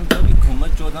 میں یہ سمجھتا ہوں کہ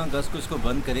حکومت 14 اگست کو اس کو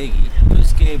بند کرے گی تو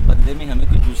اس کے بدلے میں ہمیں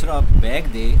کوئی دوسرا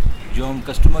بیگ دے جو ہم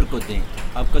کسٹمر کو دیں۔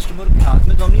 اب کسٹمر کے ہاتھ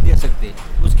میں تو ہم نہیں دے سکتے،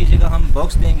 اس کی جگہ ہم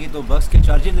باکس دیں گے تو باکس کے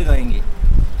چارجز لگائیں گے،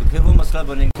 تو پھر وہ مسئلہ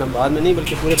بنے گا۔ بعد میں نہیں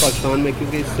بلکہ پورے پاکستان میں،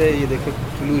 کیونکہ اس سے یہ دیکھیں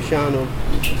پولوشن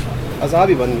اور عذاب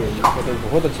ہی بن گیا،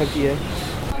 بہت اچھا کیا ہے۔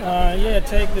 یہ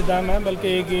اچھا اقتدام ہے، بلکہ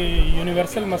ایک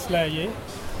یونیورسل مسئلہ ہے یہ،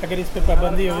 اگر اس پہ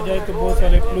پابندی ہو جائے تو بہت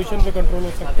سارے پولوشن پہ کنٹرول ہو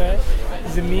سکتا ہے،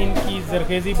 زمین کی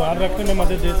زرخیزی باہر رکھنے میں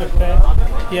مدد دے سکتا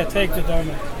ہے، یہ اچھا اقتدام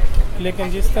ہے۔ لیکن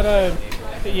جس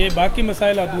طرح یہ باقی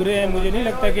مسائل ادھورے ہیں، مجھے نہیں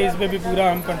لگتا کہ اس پہ بھی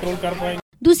پورا ہم کنٹرول کر پائیں گے۔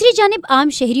 دوسری جانب عام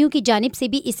شہریوں کی جانب سے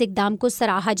بھی اس اقدام کو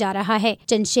سراہا جا رہا ہے۔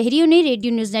 چند شہریوں نے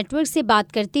ریڈیو نیوز نیٹ ورک سے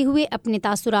بات کرتے ہوئے اپنے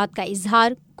تاثرات کا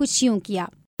اظہار کچھ یوں کیا۔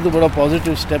 تو بڑا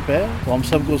پازیٹیو سٹیپ ہے، تو ہم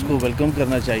سب کو اس کو ویلکم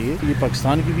کرنا چاہیے۔ یہ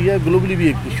پاکستان کی بھی ہے، گلوبلی بھی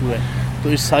ایک ایشو ہے، تو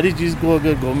اس ساری چیز کو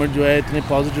اگر گورنمنٹ جو ہے اتنے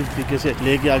پازیٹیو طریقے سے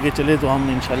لے کے آگے چلے تو ہم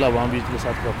انشاءاللہ وہاں بھی اس کے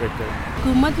ساتھ کوآپریٹ کریں گے۔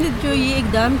 حکومت نے جو یہ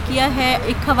اقدام کیا ہے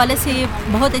ایک حوالے سے یہ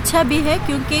بہت اچھا بھی ہے،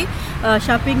 کیونکہ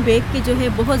شاپنگ بیگ کے جو ہے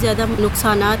بہت زیادہ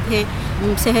نقصانات ہیں،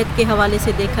 صحت کے حوالے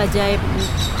سے دیکھا جائے،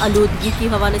 آلودگی کے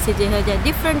حوالے سے دیکھا جائے،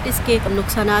 ڈفرینٹ اس کے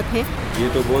نقصانات ہیں۔ یہ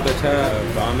تو بہت اچھا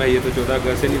کام ہے، یہ تو 14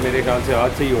 اگست سے نہیں، میرے خیال سے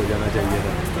آج سے ہی ہو جانا چاہیے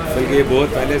تھا، بلکہ یہ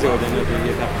بہت پہلے سے ہو جانا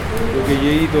چاہیے تھا، کیونکہ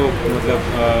یہی تو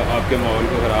مطلب آپ کے ماحول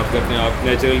کو خراب کرتے ہیں۔ آپ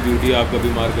نیچرل بیوٹی، آپ کبھی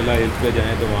مارکلا ہلز پہ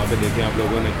جائیں تو وہاں پہ دیکھیں آپ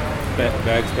لوگوں نے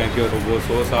بیگس پھینکے اور وہ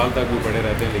 100 سال تک بھی پڑے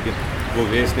رہتے ہیں، لیکن وہ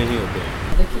ویسٹ نہیں ہوتے۔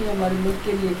 دیکھیے ہمارے ملک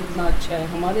کے لیے کتنا اچھا ہے،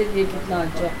 ہمارے لیے کتنا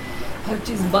اچھا ہے، ہر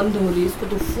چیز بند ہو رہی ہے، اس کو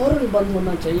تو فوراً بند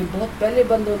ہونا چاہیے، بہت پہلے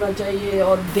بند ہونا چاہیے،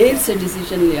 اور دیر سے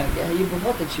ڈیسیژن لیا گیا ہے، یہ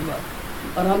بہت اچھی بات ہے،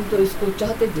 اور ہم تو اس کو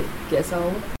چاہتے تھے کہ ایسا ہو۔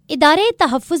 ادارے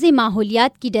تحفظ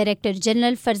ماحولیات کی ڈائریکٹر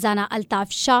جنرل فرزانہ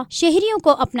الطاف شاہ شہریوں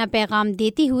کو اپنا پیغام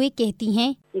دیتے ہوئے کہتی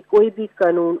ہیں کہ کوئی بھی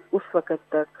قانون اس وقت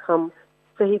تک ہم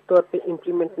صحیح طور پہ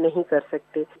امپلیمنٹ نہیں کر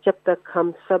سکتے جب تک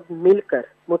ہم سب مل کر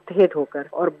متحد ہو کر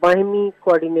اور باہمی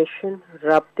کوآرڈینیشن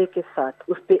رابطے کے ساتھ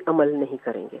اس پہ عمل نہیں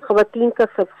کریں گے۔ خواتین کا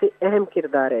سب سے اہم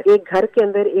کردار ہے، ایک گھر کے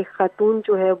اندر ایک خاتون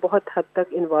جو ہے بہت حد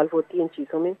تک انوالو ہوتی ہے ان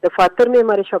چیزوں میں۔ دفاتر میں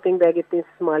ہمارے شاپنگ بیگ اتنے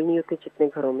استعمال نہیں ہوتے جتنے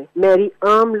گھروں میں۔ میری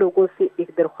عام لوگوں سے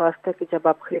ایک درخواست ہے کہ جب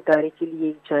آپ خریداری کے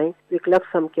لیے جائیں، ایک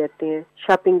لفظ ہم کہتے ہیں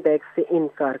شاپنگ بیگ سے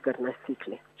انکار کرنا سیکھ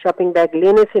لیں، شاپنگ بیگ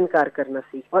لینے سے انکار کرنا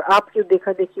سیکھ، اور آپ کی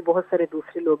دیکھا دیکھی بہت سارے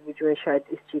دوسرے لوگ بھی جو ہیں شاید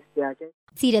اس چیز پہ آ جائیں۔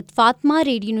 Seerat Fatima,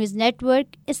 radio news net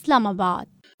work, Islamabad.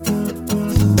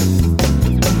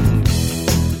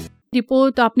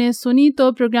 Report आपने सुनी,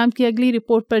 तो प्रोग्राम की अगली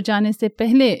रिपोर्ट पर जाने से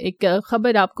पहले एक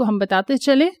खबर आपको हम बताते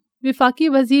चले। विफाकी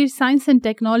वजीर science and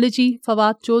technology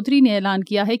Fawad Chaudhry ने ऐलान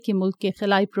किया है कि मुल्क के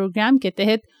खिलाई प्रोग्राम के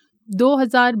तहत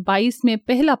 2022 में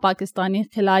पहला पाकिस्तानी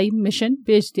खिलाई मिशन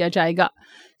भेज दिया जाएगा।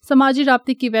 समाजी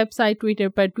राब्ते की वेबसाइट ट्विटर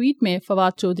पर ट्वीट में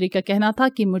फवाद चौधरी का कहना था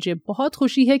कि मुझे बहुत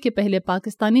खुशी है कि पहले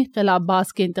पाकिस्तानी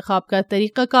खिलाबाज के इंतखाब का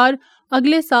तरीक़ाकार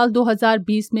अगले साल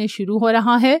 2020 में शुरू हो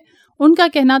रहा है। उनका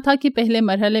कहना था कि पहले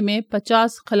मरहले में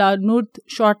 50 खिलानुर्द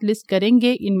शॉर्ट लिस्ट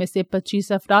करेंगे, इनमें से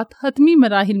 25 अफराद हतमी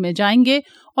मराहिल में जाएंगे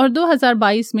और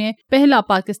 2022 में पहला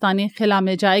पाकिस्तानी खिला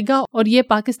में जाएगा और ये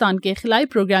पाकिस्तान के खिलाई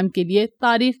प्रोग्राम के लिए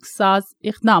तारीख साज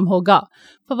इक़दाम होगा।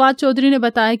 फवाद चौधरी ने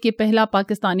बताया कि पहला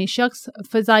पाकिस्तानी शख्स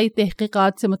फ़िज़ाई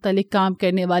तहक़ीक़ात से मुतल्लिक़ काम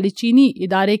करने वाली चीनी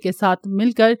इदारे के साथ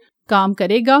मिलकर काम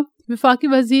करेगा। विफाकी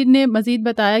वजीर ने मजीद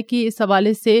बताया कि इस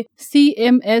हवाले से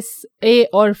CMSA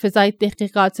और फ़िज़ाई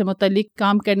तहक़ीक़ात से मुतल्लिक़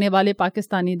काम करने वाले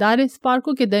पाकिस्तानी इदारे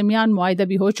स्पार्को के दरमियान मुआहिदा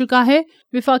भी हो चुका है।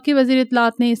 विफाकी वज़ीर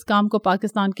इत्तलात ने इस काम को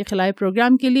पाकिस्तान के खिलाई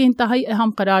प्रोग्राम के लिए इंतहाई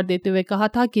अहम करार देते हुए कहा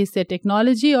था कि इससे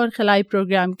टेक्नोलॉजी और खिलाई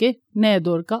प्रोग्राम के नए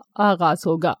दौर का आगाज़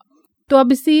होगा। तो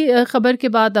अब इसी खबर के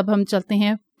बाद अब हम चलते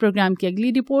हैं प्रोग्राम की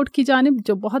अगली रिपोर्ट की जानिब,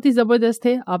 जो बहुत ही ज़बरदस्त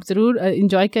है, आप ज़रूर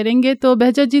इंजॉय करेंगे। तो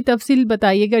बहजत जी तफसील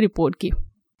बताइएगा रिपोर्ट की।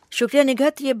 शुक्रिया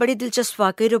निगहत, ये बड़ी दिलचस्प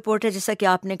वाकई रिपोर्ट है। जैसा कि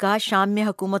आपने कहा, शाम में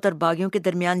हुकूमत और बागियों के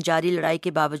दरमियान जारी लड़ाई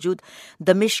के बावजूद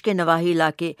दमिश्क के नवाही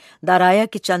इलाके दाराया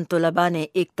के चंद तलबा ने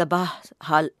एक तबाह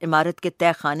हाल इमारत के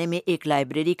तय खाने में एक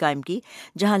लाइब्रेरी कायम की,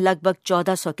 जहां लगभग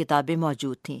 1400 किताबें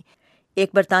मौजूद थीं। एक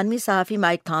बरतानवी सहाफ़ी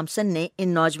माइक थॉम्सन ने इन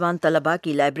नौजवान तलबा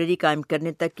की लाइब्रेरी कायम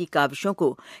करने तक की काविशों को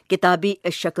किताबी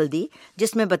शक्ल दी,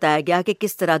 जिसमें बताया गया कि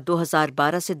किस तरह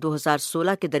 2012 से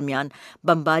 2016 के दरमियान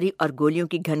बमबारी और गोलियों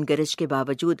की घन गरज के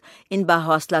बावजूद इन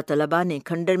बाहौसला तलबा ने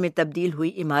खंडर में तब्दील हुई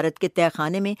इमारत के तय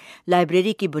खाने में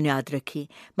लाइब्रेरी की बुनियाद रखी।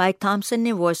 माइक थॉम्सन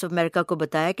ने वॉइस ऑफ अमेरिका को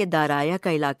बताया कि दाराया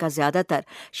का इलाका ज़्यादातर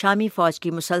शामी फ़ौज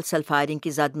की मुसलसल फायरिंग की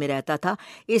जद में रहता था।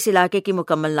 इस इलाके की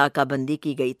मुकम्मल नाकाबंदी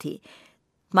की गई थी।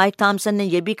 माइक थॉम्सन ने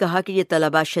यह भी कहा कि ये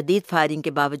तलबा शदीद फायरिंग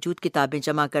के बावजूद किताबें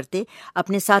जमा करते,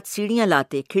 अपने साथ सीढ़ियाँ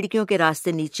लाते, खिड़कियों के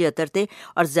रास्ते नीचे उतरते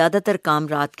और ज़्यादातर काम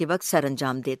रात के वक्त सर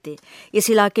अंजाम देते। इस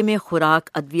इलाके में खुराक,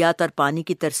 अद्वियात और पानी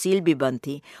की तरसील भी बंद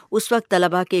थी। उस वक्त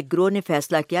तलबा के एक ग्रोह ने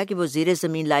फैसला किया कि वो ज़ेरे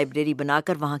ज़मीन लाइब्रेरी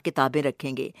बनाकर वहाँ किताबें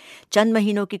रखेंगे। चंद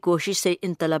महीनों की कोशिश से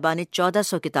इन तलबा ने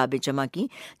 1400 किताबें जमा की,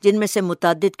 जिनमें से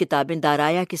मुतअद्दिद किताबें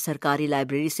दाराया की सरकारी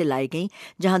लाइब्रेरी से लाई गईं,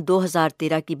 जहाँ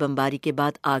 2013 की बमबारी के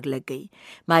बाद आग लग गई।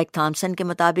 माइक थॉम्सन के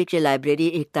मुताबिक ये लाइब्रेरी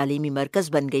एक तालीमी मरकज़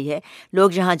बन गई है।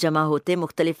 लोग जहाँ जमा होते,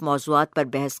 मुख्तलिफ मौज़ूआत पर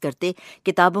बहस करते।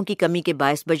 किताबों की कमी के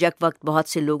बायस बजक वक्त बहुत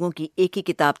से लोगों की एक ही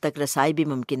किताब तक रसाई भी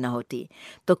मुमकिन न होती।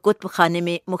 तो कुतुब खाने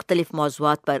में मुख्तलिफ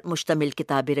मौज़ूआत पर मुश्तमिल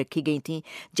किताबें रखी गई थीं,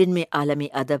 जिनमें आलमी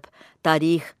अदब,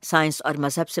 तारीख़, साइंस और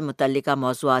मज़हब से मुतल्लिका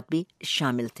मौज़ूआत भी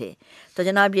शामिल थे। तो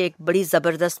जनाब, ये एक बड़ी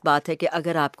ज़बरदस्त बात है कि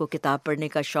अगर आपको किताब पढ़ने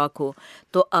का शौक़ हो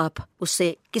तो आप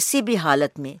उससे किसी भी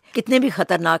हालत में, कितने भी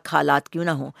ख़तरनाक हालात क्यों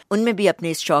ना हो, उनमें भी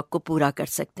अपने इस शौक़ को पूरा कर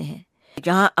सकते हैं।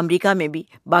 जहाँ अमेरिका में भी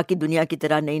बाकी दुनिया की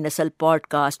तरह नई नस्ल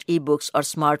पॉडकास्ट, ई बुक्स और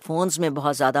स्मार्टफोन्स में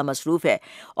बहुत ज़्यादा मसरूफ़ है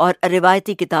और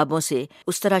रिवायती किताबों से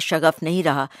उस तरह शगफ नहीं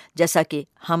रहा जैसा कि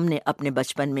हमने अपने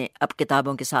बचपन में अब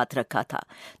किताबों के साथ रखा था।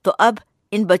 तो अब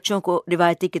इन बच्चों को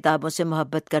रिवायती किताबों से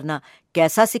मोहब्बत करना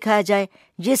कैसा सिखाया जाए,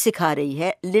 ये सिखा रही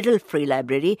है लिटिल फ्री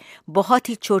लाइब्रेरी। बहुत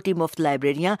ही छोटी मुफ्त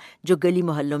लाइब्रेरियाँ जो गली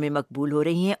मोहल्लों में मकबूल हो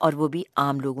रही हैं, और वो भी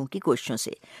आम लोगों की कोशिशों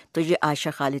से। तो ये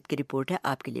आयशा खालिद की रिपोर्ट है,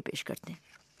 आपके लिए पेश करते हैं।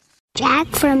 Jack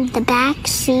from the back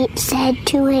seat said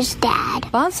to his dad.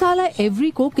 5 साला एवरी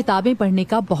को किताबें पढ़ने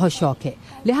का बहुत शौक है,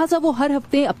 लिहाजा वो हर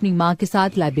हफ्ते अपनी माँ के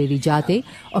साथ लाइब्रेरी जाते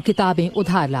और किताबें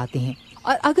उधार लाते हैं।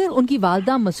 और अगर उनकी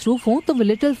वालदा मसरूफ हों तो वो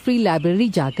लिटिल फ्री लाइब्रेरी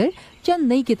जाकर चंद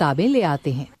नई किताबें ले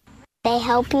आते हैं। They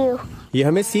help you. ये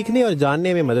हमें सीखने और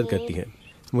जानने में मदद करती है।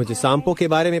 मुझे सांपों के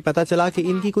बारे में पता चला कि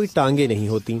इनकी कोई टांगे नहीं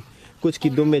होती, कुछ की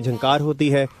दुम में झंकार होती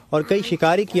है और कई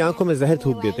शिकारी की आंखों में जहर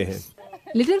थूक देते हैं।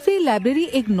 लिटिल फ्री लाइब्रेरी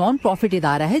एक नॉन प्रॉफिट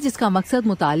इदारा है जिसका मकसद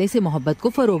मुताले से मोहब्बत को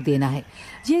फरोग देना है।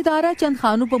 ये इदारा चंद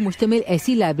खानों पर मुश्तमिल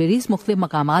ऐसी लाइब्रेरीज मुख्तलिफ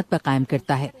मकामात पर कायम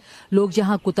करता है। लोग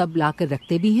जहाँ कुतब लाकर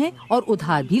रखते भी हैं और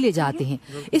उधार भी ले जाते हैं।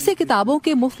 इससे किताबों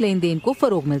के मुफ्त लेन देन को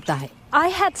फरोग मिलता है।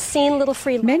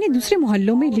 मैंने दूसरे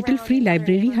मोहल्लों में लिटिल फ्री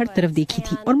लाइब्रेरी हर तरफ देखी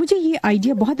थी और मुझे ये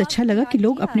आइडिया बहुत अच्छा लगा कि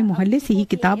लोग अपने मोहल्ले से ही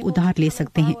किताब उधार ले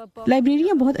सकते हैं।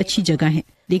 लाइब्रेरियाँ बहुत अच्छी जगह हैं,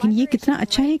 लेकिन ये कितना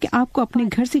अच्छा है कि आपको अपने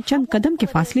घर से चंद कदम के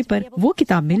फासले पर वो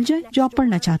किताब मिल जाए जो आप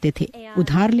पढ़ना चाहते थे।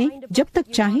 उधार लें, जब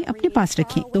तक चाहे अपने पास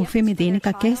रखें, तोहफे में देने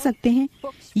का कह सकते हैं।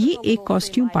 ये एक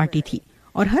कॉस्ट्यूम पार्टी थी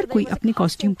और हर कोई अपने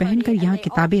कॉस्ट्यूम पहनकर यहाँ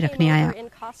किताबें रखने आया।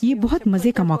 یہ بہت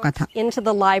مزے کا موقع تھا.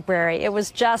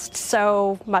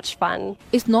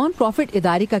 اس نان پروفٹ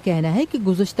ادارے کا کہنا ہے کہ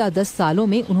گزشتہ 10 سالوں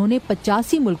میں انہوں نے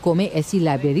 85 ملکوں میں ایسی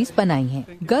لائبریریز بنائی ہیں.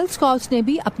 گرل اسکاؤٹس نے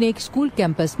بھی اپنے ایک اسکول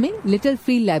کیمپس میں لٹل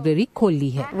فری لائبریری کھول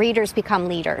لی ہے.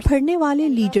 پڑھنے والے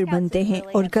لیڈر بنتے ہیں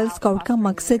اور گرل اسکاؤٹ کا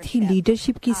مقصد ہی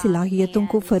لیڈرشپ کی صلاحیتوں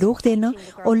کو فروغ دینا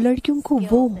اور لڑکیوں کو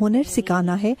وہ ہنر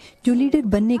سکھانا ہے جو لیڈر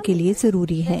بننے کے لیے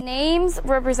ضروری ہے.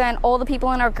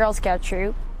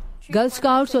 گرل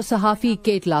اسکاؤٹس اور صحافی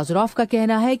کیٹ لازروف کا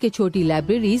کہنا ہے کہ چھوٹی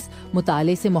لائبریریز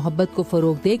مطالعے سے محبت کو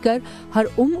فروغ دے کر ہر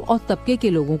عمر اور طبقے کے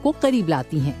لوگوں کو قریب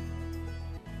لاتی ہیں.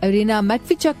 ارینا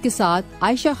میکفیچک کے ساتھ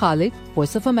عائشہ خالد،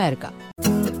 وائس آف امریکہ.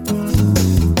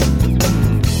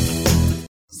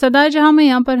 صدائے جہاں میں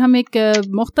یہاں پر ہم ایک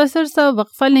مختصر سا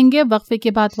وقفہ لیں گے. وقفے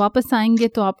کے بعد واپس آئیں گے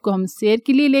تو آپ کو ہم سیر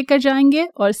کے لیے لے کر جائیں گے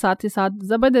اور ساتھ ہی ساتھ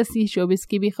زبردستی شوبز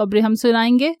کی بھی خبریں ہم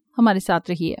سنائیں گے. ہمارے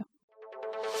ساتھ رہیے.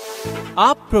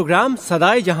 آپ پروگرام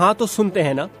صدائے جہاں تو سنتے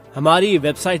ہیں نا، ہماری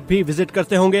ویب سائٹ بھی وزٹ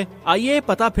کرتے ہوں گے. آئیے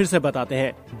پتہ پھر سے بتاتے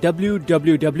ہیں،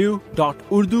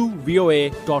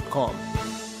 www.urduvoa.com.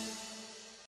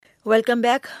 Welcome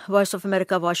back. Voice of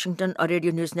America Washington اور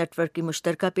ریڈیو نیوز نیٹ ورک کی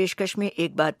مشترکہ پیشکش میں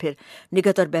ایک بار پھر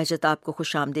نگہت اور بہجت آپ کو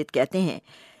خوش آمدید کہتے ہیں.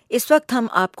 اس وقت ہم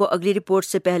آپ کو اگلی رپورٹ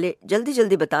سے پہلے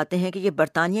جلدی بتاتے ہیں کہ یہ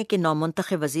برطانیہ کے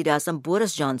نومنتخب وزیر اعظم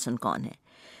بورس جانسن کون ہیں.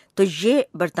 تو یہ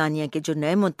برطانیہ کے جو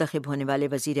نئے منتخب ہونے والے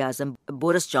وزیر اعظم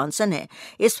بورس جانسن ہیں،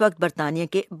 اس وقت برطانیہ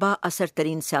کے با اثر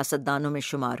ترین سیاستدانوں میں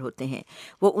شمار ہوتے ہیں.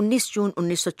 وہ 19 جون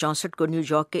 1964 کو نیو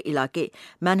یارک کے علاقے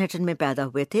مینہٹن میں پیدا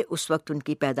ہوئے تھے. اس وقت ان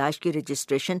کی پیدائش کی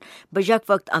رجسٹریشن بیک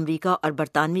وقت امریکہ اور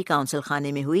برطانوی کونسل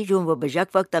خانے میں ہوئی، جو وہ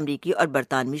بیک وقت امریکی اور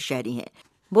برطانوی شہری ہیں.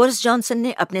 بورس جانسن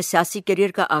نے اپنے سیاسی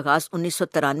کیریئر کا آغاز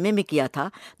 1993 میں کیا تھا.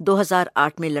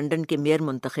 2008 میں لندن کے میئر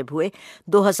منتخب ہوئے.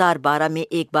 2012 میں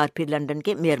ایک بار پھر لندن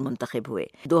کے میئر منتخب ہوئے.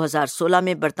 2016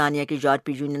 میں برطانیہ کی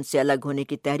یورپی یونین سے الگ ہونے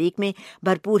کی تحریک میں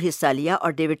بھرپور حصہ لیا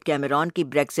اور ڈیوڈ کیمرون کی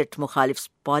بریگزٹ مخالف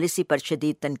پالیسی پر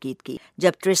شدید تنقید کی.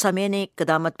 جب ٹریسا مے نے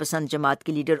قدامت پسند جماعت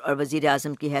کی لیڈر اور وزیر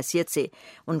اعظم کی حیثیت سے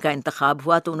ان کا انتخاب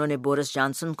ہوا تو انہوں نے بورس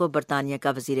جانسن کو برطانیہ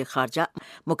کا وزیر خارجہ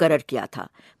مقرر کیا تھا.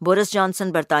 بورس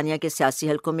جانسن برطانیہ کے سیاسی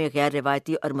حلقوں میں غیر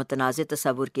روایتی اور متنازع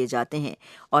تصور کیے جاتے ہیں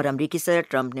اور امریکی صدر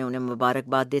ٹرمپ نے انہیں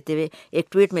مبارکباد دیتے ہوئے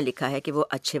ایک ٹویٹ میں لکھا ہے کہ وہ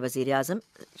اچھے وزیر اعظم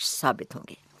ثابت ہوں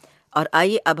گے. اور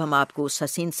آئیے اب ہم آپ کو اس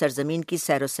حسین سرزمین کی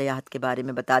سیر و سیاحت کے بارے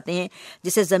میں بتاتے ہیں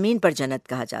جسے زمین پر جنت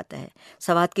کہا جاتا ہے.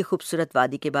 سوات کی خوبصورت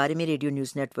وادی کے بارے میں ریڈیو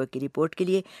نیوز نیٹ ورک کی رپورٹ کے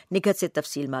لیے نگہت سے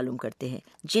تفصیل معلوم کرتے ہیں.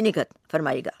 جی نگہت،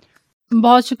 فرمائیے گا.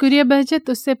 بہت شکریہ بہجت.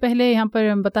 اس سے پہلے یہاں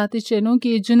پر بتاتے چلوں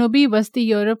کہ جنوبی وسطی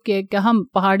یورپ کے ایک اہم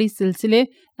پہاڑی سلسلے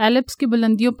ایلپس کی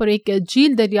بلندیوں پر ایک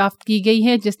جھیل دریافت کی گئی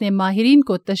ہے جس نے ماہرین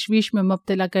کو تشویش میں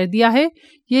مبتلا کر دیا ہے.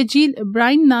 یہ جھیل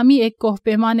برائن نامی ایک کوہ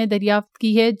پیما نے دریافت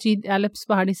کی ہے. جھیل ایلپس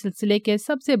پہاڑی سلسلے کے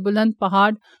سب سے بلند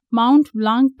پہاڑ ماؤنٹ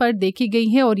بلانک پر دیکھی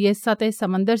گئی ہے اور یہ سطح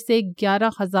سمندر سے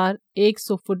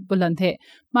 11,100 فٹ بلند ہے.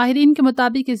 ماہرین کے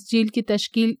مطابق اس جھیل کی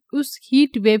تشکیل اس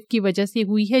ہیٹ ویو کی وجہ سے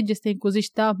ہوئی ہے جس نے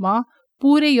گزشتہ ماہ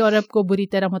پورے یورپ کو بری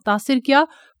طرح متاثر کیا.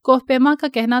 کوہ پیما کا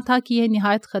کہنا تھا کہ یہ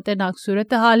نہایت خطرناک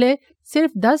صورتحال ہے.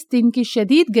 صرف 10 دن کی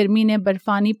شدید گرمی نے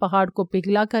برفانی پہاڑ کو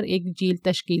پگھلا کر ایک جھیل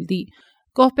تشکیل دی.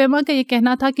 کوہ پیما کا یہ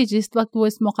کہنا تھا کہ جس وقت وہ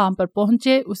اس مقام پر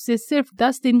پہنچے اس سے صرف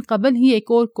 10 دن قبل ہی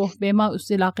ایک اور کوہ پیما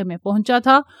اس علاقے میں پہنچا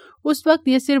تھا. اس وقت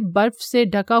یہ صرف برف سے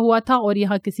ڈھکا ہوا تھا اور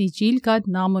یہاں کسی جھیل کا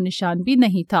نام و نشان بھی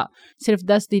نہیں تھا. صرف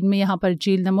 10 دن میں یہاں پر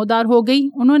جھیل نمودار ہو گئی.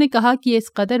 انہوں نے کہا کہ یہ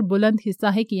اس قدر بلند حصہ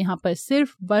ہے کہ یہاں پر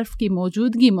صرف برف کی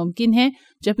موجودگی ممکن ہے.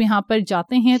 جب یہاں پر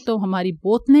جاتے ہیں تو ہماری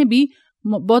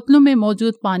بوتلوں میں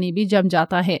موجود پانی بھی جم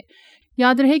جاتا ہے.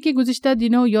 یاد رہے کہ گزشتہ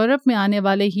دنوں یورپ میں آنے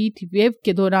والے ہیٹ ویو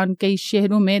کے دوران کئی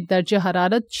شہروں میں درجہ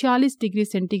حرارت 46 ڈگری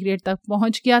سینٹی گریڈ تک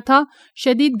پہنچ گیا تھا.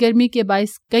 شدید گرمی کے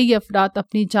باعث کئی افراد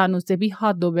اپنی جانوں سے بھی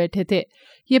ہاتھ دھو بیٹھے تھے.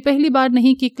 یہ پہلی بار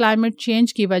نہیں کہ کلائمیٹ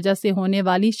چینج کی وجہ سے ہونے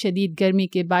والی شدید گرمی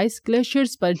کے باعث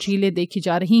گلیشیئرز پر جھیلیں دیکھی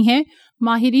جا رہی ہیں.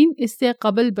 ماہرین اس سے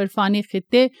قبل برفانی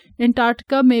خطے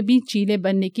انٹارکٹیکا میں بھی جھیلیں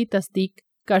بننے کی تصدیق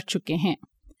کر چکے ہیں.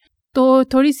 تو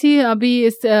تھوڑی سی ابھی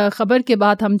اس خبر کے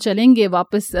بعد ہم چلیں گے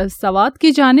واپس سوات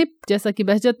کی جانب. جیسا کہ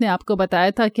بہجت نے آپ کو بتایا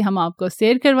تھا کہ ہم آپ کو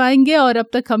سیر کروائیں گے اور اب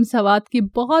تک ہم سوات کی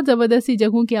بہت زبردستی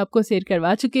جگہوں کی آپ کو سیر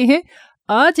کروا چکے ہیں.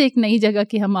 آج ایک نئی جگہ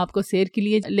کی ہم آپ کو سیر کے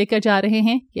لیے لے کر جا رہے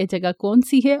ہیں. یہ جگہ کون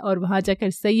سی ہے اور وہاں جا کر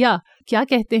سیاح کیا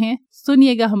کہتے ہیں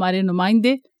سنیے گا ہمارے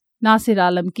نمائندے ناصر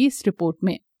عالم کی اس رپورٹ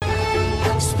میں.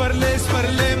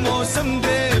 موسم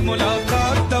دے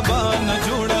ملاقات تبا نہ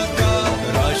جوڑا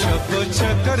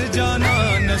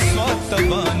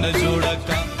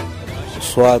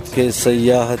سوات کے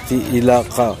سیاحتی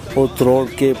علاقہ اتروڑ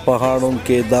کے پہاڑوں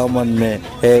کے دامن میں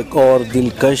ایک اور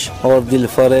دلکش اور دل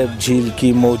فریب جھیل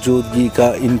کی موجودگی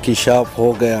کا انکشاف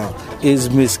ہو گیا.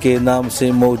 इज़मिस के नाम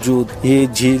से मौजूद ये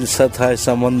झील सतह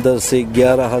समंदर से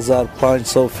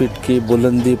 11,500 फीट की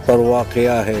बुलंदी पर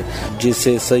वाक़या है,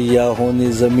 जिसे सयाहों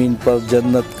ने ज़मीन पर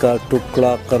जन्नत का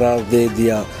टुकड़ा करार दे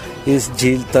दिया। इस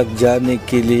झील तक जाने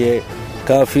के लिए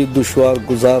काफ़ी दुश्वार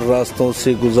गुजार रास्तों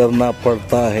से गुजरना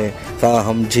पड़ता है,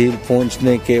 ताहम झील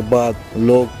पहुंचने के बाद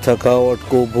लोग थकावट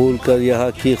को भूलकर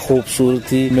यहाँ की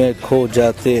खूबसूरती में खो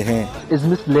जाते हैं।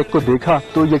 इज़मिस लेक को देखा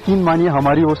तो यकीन मानिए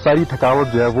हमारी वो सारी थकावट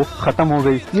जो है वो खत्म हो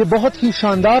गई। ये बहुत ही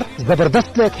शानदार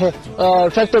जबरदस्त लेक है और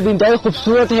फैक्ट भी इंतहाई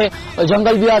खूबसूरत है,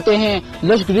 जंगल भी आते हैं,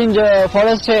 लश ग्रीन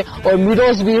फॉरेस्ट है और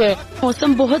मीडोज भी है।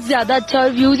 मौसम बहुत ज्यादा अच्छा,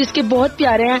 व्यूज इसके बहुत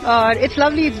प्यारे हैं और इट्स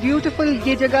लवली, इट्स ब्यूटीफुल।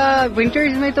 ये जगह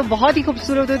विंटर्स में तो बहुत ही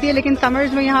खूबसूरत होती है, लेकिन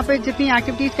समर्स में यहाँ पे जितनी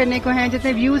एक्टिविटीज करने को हैं,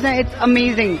 जितने व्यूज हैं, इट्स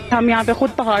अमेजिंग। हम यहाँ पे खुद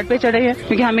पहाड़ पे चढ़े हैं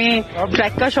क्योंकि हमें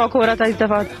ट्रैक का शौक हो रहा था इस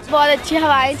दफा। बहुत अच्छी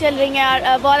हवाएं चल रही हैं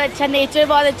और बहुत अच्छा नेचर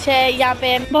बहुत अच्छा है यहाँ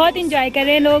पे, बहुत इंजॉय कर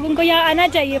रहे हैं लोग, उनको यहाँ आना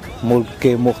चाहिए। मुल्क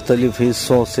के मुख्तलिफ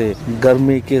हिस्सों से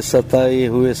गर्मी के सताए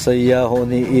हुए सयाहों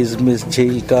ने इज़मिस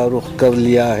झील का रुख कर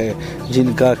लिया है,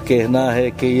 जिनका कहना है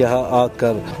कि यहाँ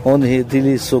आकर उन्हें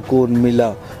दिली सुकून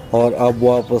मिला और अब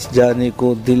वापस जाने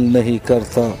को दिल नहीं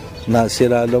करता।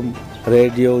 Nasir Alam,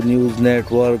 radio news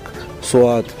network,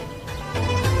 Swat.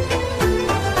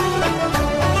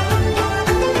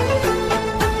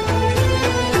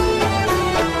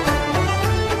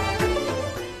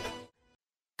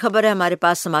 खबर है हमारे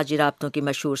पास समाजी राब्तों की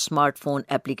मशहूर स्मार्टफोन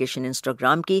एप्लीकेशन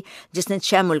इंस्टाग्राम की, जिसने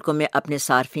 6 मुल्कों में अपने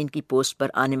सार्फिन की पोस्ट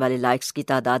पर आने वाले लाइक्स की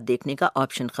तादाद देखने का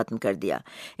ऑप्शन ख़त्म कर दिया।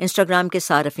 इंस्टाग्राम के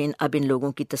सार्फिन अब इन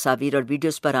लोगों की तस्वीर और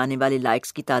वीडियोस पर आने वाले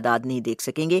लाइक्स की तादाद नहीं देख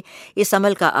सकेंगे। इस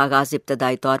अमल का आगाज़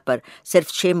इब्तदाई तौर पर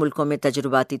सिर्फ 6 मुल्कों में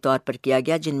तजुर्बाती तौर पर किया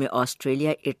गया, जिनमें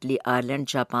Australia, Italy, Ireland,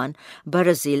 Japan,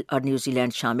 Brazil और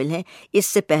न्यूजीलैंड शामिल हैं।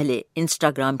 इससे पहले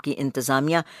इंस्टाग्राम की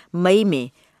इंतज़ामिया मई में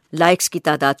लाइक्स की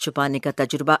तादाद छुपाने का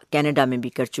तजुर्बा कनाडा में भी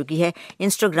कर चुकी है।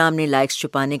 इंस्टाग्राम ने लाइक्स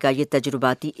छुपाने का ये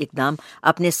तजुर्बाती इक़दाम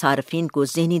अपने सार्फिन को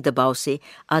ज़हनी दबाव से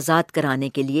आज़ाद कराने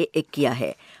के लिए किया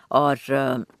है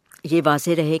और ये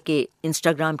वाज़ेह रहे कि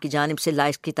इंस्टाग्राम की जानिब से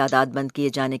लाइक्स की तादाद बंद किए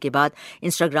जाने के बाद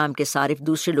इंस्टाग्राम के सारिफ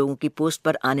दूसरे लोगों की पोस्ट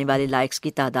पर आने वाले लाइक्स की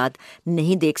तादाद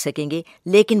नहीं देख सकेंगे,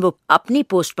 लेकिन वो अपनी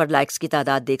पोस्ट पर लाइक्स की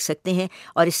तादाद देख सकते हैं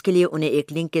और इसके लिए उन्हें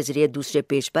एक लिंक के ज़रिए दूसरे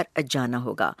पेज पर जाना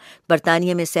होगा।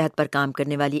 बरतानिया में सेहत पर काम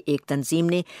करने वाली एक तंजीम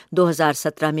ने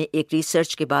 2017 में एक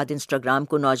रिसर्च के बाद इंस्टाग्राम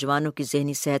को नौजवानों की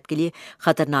ज़हनी सेहत के लिए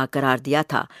ख़तरनाक करार दिया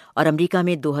था और अमरीका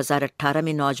में 2018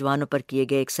 में नौजवानों पर किए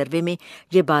गए एक सर्वे में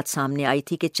ये बात सामने आई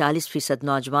थी कि 40%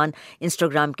 नौजवान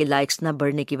इंस्टाग्राम के लाइक्स न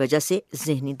बढ़ने की वजह से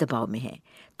ज़हनी दबाव में हैं।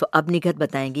 तो अब निगहत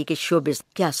बताएंगी कि शोबिज़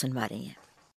क्या सुनवा रही हैं।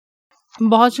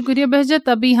 बहुत शुक्रिया बहजत।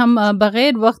 अभी हम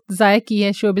बगैर वक्त ज़ाय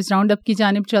किए शोबिज़ राउंड अप की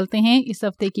जानिब चलते हैं। इस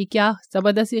हफ्ते की क्या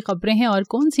ज़बरदस्त खबरें हैं और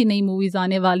कौन सी नई मूवीज़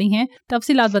आने वाली हैं,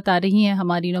 तफसीलात बता रही हैं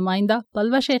हमारी नुमाइंदा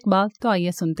पलवश इकबाल। तो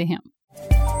आइए सुनते हैं।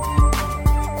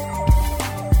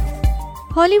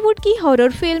 हॉलीवुड की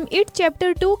हॉरर फिल्म इट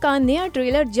चैप्टर 2 का नया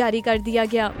ट्रेलर जारी कर दिया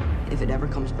गया। If it ever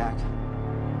comes back,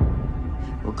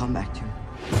 we'll come back to it.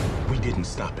 We didn't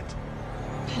stop it.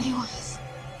 Pennywise.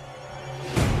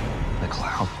 The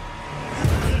clown.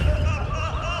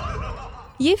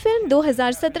 ये फिल्म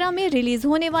 2017 में रिलीज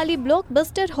होने वाली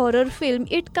ब्लॉकबस्टर हॉरर फिल्म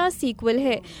इट का सीक्वल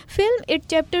है। फिल्म इट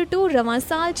चैप्टर 2 रवां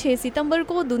साल 6 सितंबर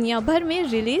को दुनिया भर में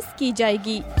रिलीज की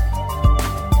जाएगी।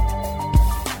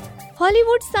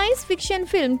 Hollywood science fiction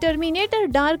film Terminator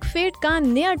Dark fate का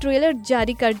नया ट्रेलर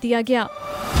जारी कर दिया गया।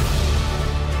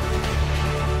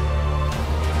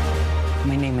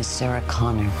 My name is Sarah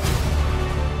Connor.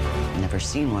 Never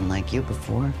seen one like you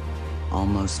before.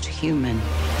 Almost human.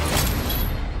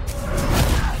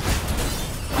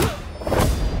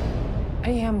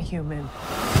 I am human.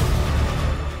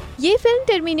 ये फिल्म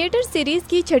टर्मिनेटर सीरीज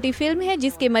की छठी फिल्म है,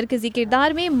 जिसके मरकजी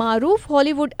किरदार में मारूफ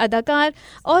हॉलीवुड अदाकार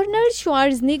आर्नल्ड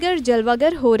श्वार्ज़नेगर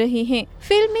जलवागर हो रहे हैं।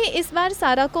 फिल्म में इस बार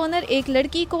सारा कॉनर एक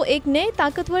लड़की को एक नए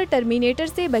ताकतवर टर्मिनेटर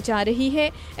से बचा रही है।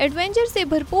 एडवेंचर से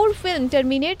भरपूर फिल्म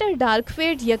टर्मिनेटर डार्क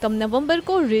फेट 1 नवंबर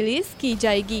को रिलीज की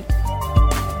जाएगी।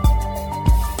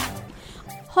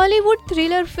 हॉलीवुड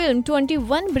थ्रिलर फिल्म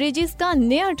 21 ब्रिजेस का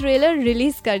नया ट्रेलर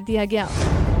रिलीज कर दिया गया।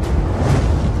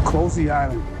 Close the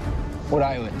island. What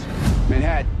island?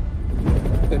 Manhattan.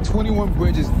 The 21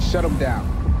 bridges, shut them down.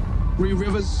 3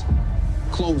 rivers,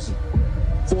 close them.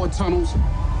 4 tunnels,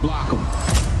 block them.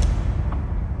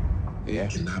 There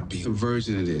cannot be a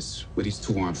version of this where these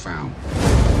two aren't found.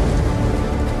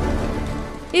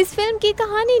 इस film की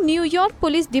कहानी New York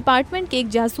police department के एक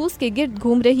जासूस के गिर्द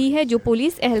घूम रही है, जो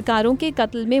पुलिस एहलकारों के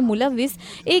कत्ल में मुलविस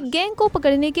एक गैंग को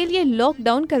पकड़ने के लिए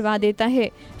लॉकडाउन करवा देता है।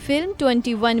 फिल्म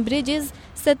 21 ब्रिजेस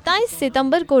 27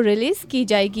 सितंबर को रिलीज की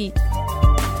जाएगी।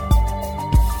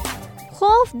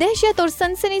 खौफ, दहशत और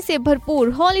सनसनी से भरपूर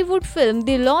हॉलीवुड फिल्म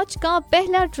द लॉज का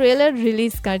पहला ट्रेलर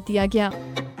रिलीज कर दिया गया।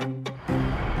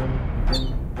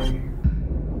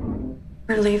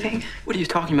 We're leaving. What are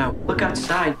you talking about? Look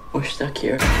outside. We're stuck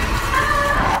here.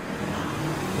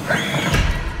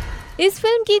 इस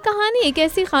फिल्म की कहानी एक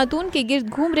ऐसी खातून के गिर्द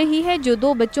घूम रही है जो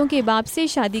 2 बच्चों के बाप से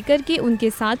शादी करके उनके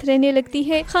साथ रहने लगती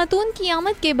है। खातून की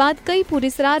आमद के बाद कई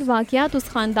पुरस्रार वाकयात उस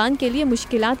खानदान के लिए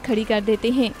मुश्किलात खड़ी कर देते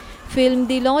हैं। फिल्म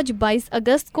द लॉज 22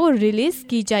 अगस्त को रिलीज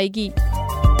की जाएगी।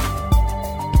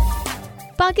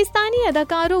 पाकिस्तानी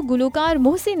अदाकार और गुलकार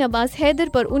मोहसिन अब्बास हैदर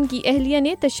पर उनकी अहलिया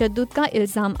ने तशद्दुद का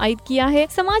इल्जाम आयद किया है।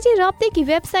 समाजी राब्ते की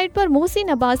वेबसाइट पर मोहसिन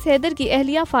अब्बास हैदर की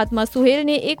अहलिया फातिमा सुहेल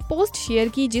ने एक पोस्ट शेयर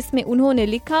की जिसमें उन्होंने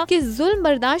लिखा कि जुल्म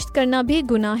बर्दाश्त करना भी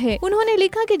गुनाह है। उन्होंने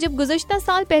लिखा कि जब गुज़श्ता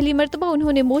साल पहली मर्तबा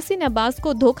उन्होंने मोहसिन अब्बास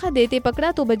को धोखा देते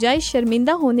पकड़ा तो बजाय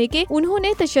शर्मिंदा होने के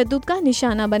उन्होंने तशद्दुद का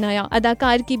निशाना बनाया।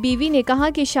 अदाकार की बीवी ने कहा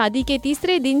कि शादी के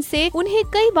तीसरे दिन से उन्हें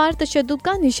कई बार तशद्दुद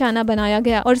का निशाना बनाया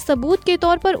गया और सबूत के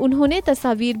तौर पर उन्होंने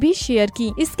तस्वीर भी शेयर की।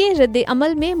 इसके रद्दे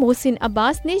अमल में मोहसिन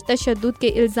अब्बास ने तशद्दुद के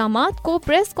इल्जामात को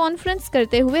प्रेस कॉन्फ्रेंस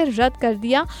करते हुए रद्द कर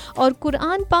दिया और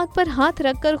कुरान पाक पर हाथ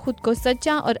रखकर खुद को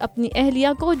सच्चा और अपनी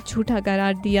अहलिया को झूठा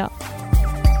करार दिया।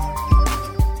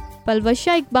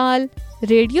 Palwasha Iqbal,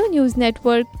 radio news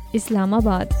network,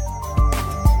 Islamabad.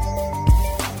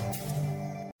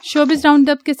 Showbiz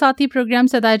roundup के साथ ही प्रोग्राम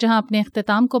सदाए जहां अपने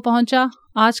इख्तिताम को पहुंचा।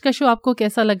 आज का शो आपको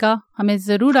कैसा लगा हमें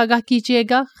ज़रूर आगाह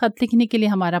कीजिएगा। खत लिखने के लिए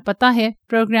हमारा पता है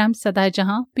प्रोग्राम सदाए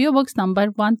जहां, PO बॉक्स नंबर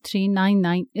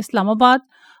 1399 इस्लामाबाद।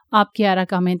 आपकी आरा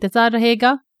का हमें इंतज़ार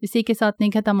रहेगा। इसी के साथ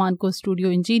निगहत अमान को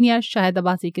स्टूडियो इंजीनियर शाहिद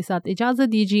अब्बासी के साथ इजाज़त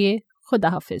दीजिए। खुदा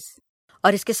हाफिज़।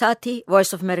 और इसके साथ ही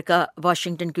वॉइस ऑफ अमेरिका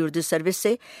वाशिंगटन की उर्दू सर्विस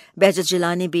से बहजत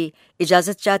जिलानी भी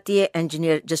इजाज़त चाहती है।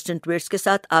 इंजीनियर जस्टिन ट्वेट्स के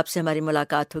साथ आपसे हमारी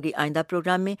मुलाकात होगी आइंदा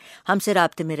प्रोग्राम में। हमसे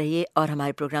राब्ते में रहिए और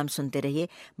हमारे प्रोग्राम सुनते रहिए।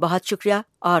 बहुत शुक्रिया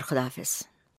और खुदा हाफिज़।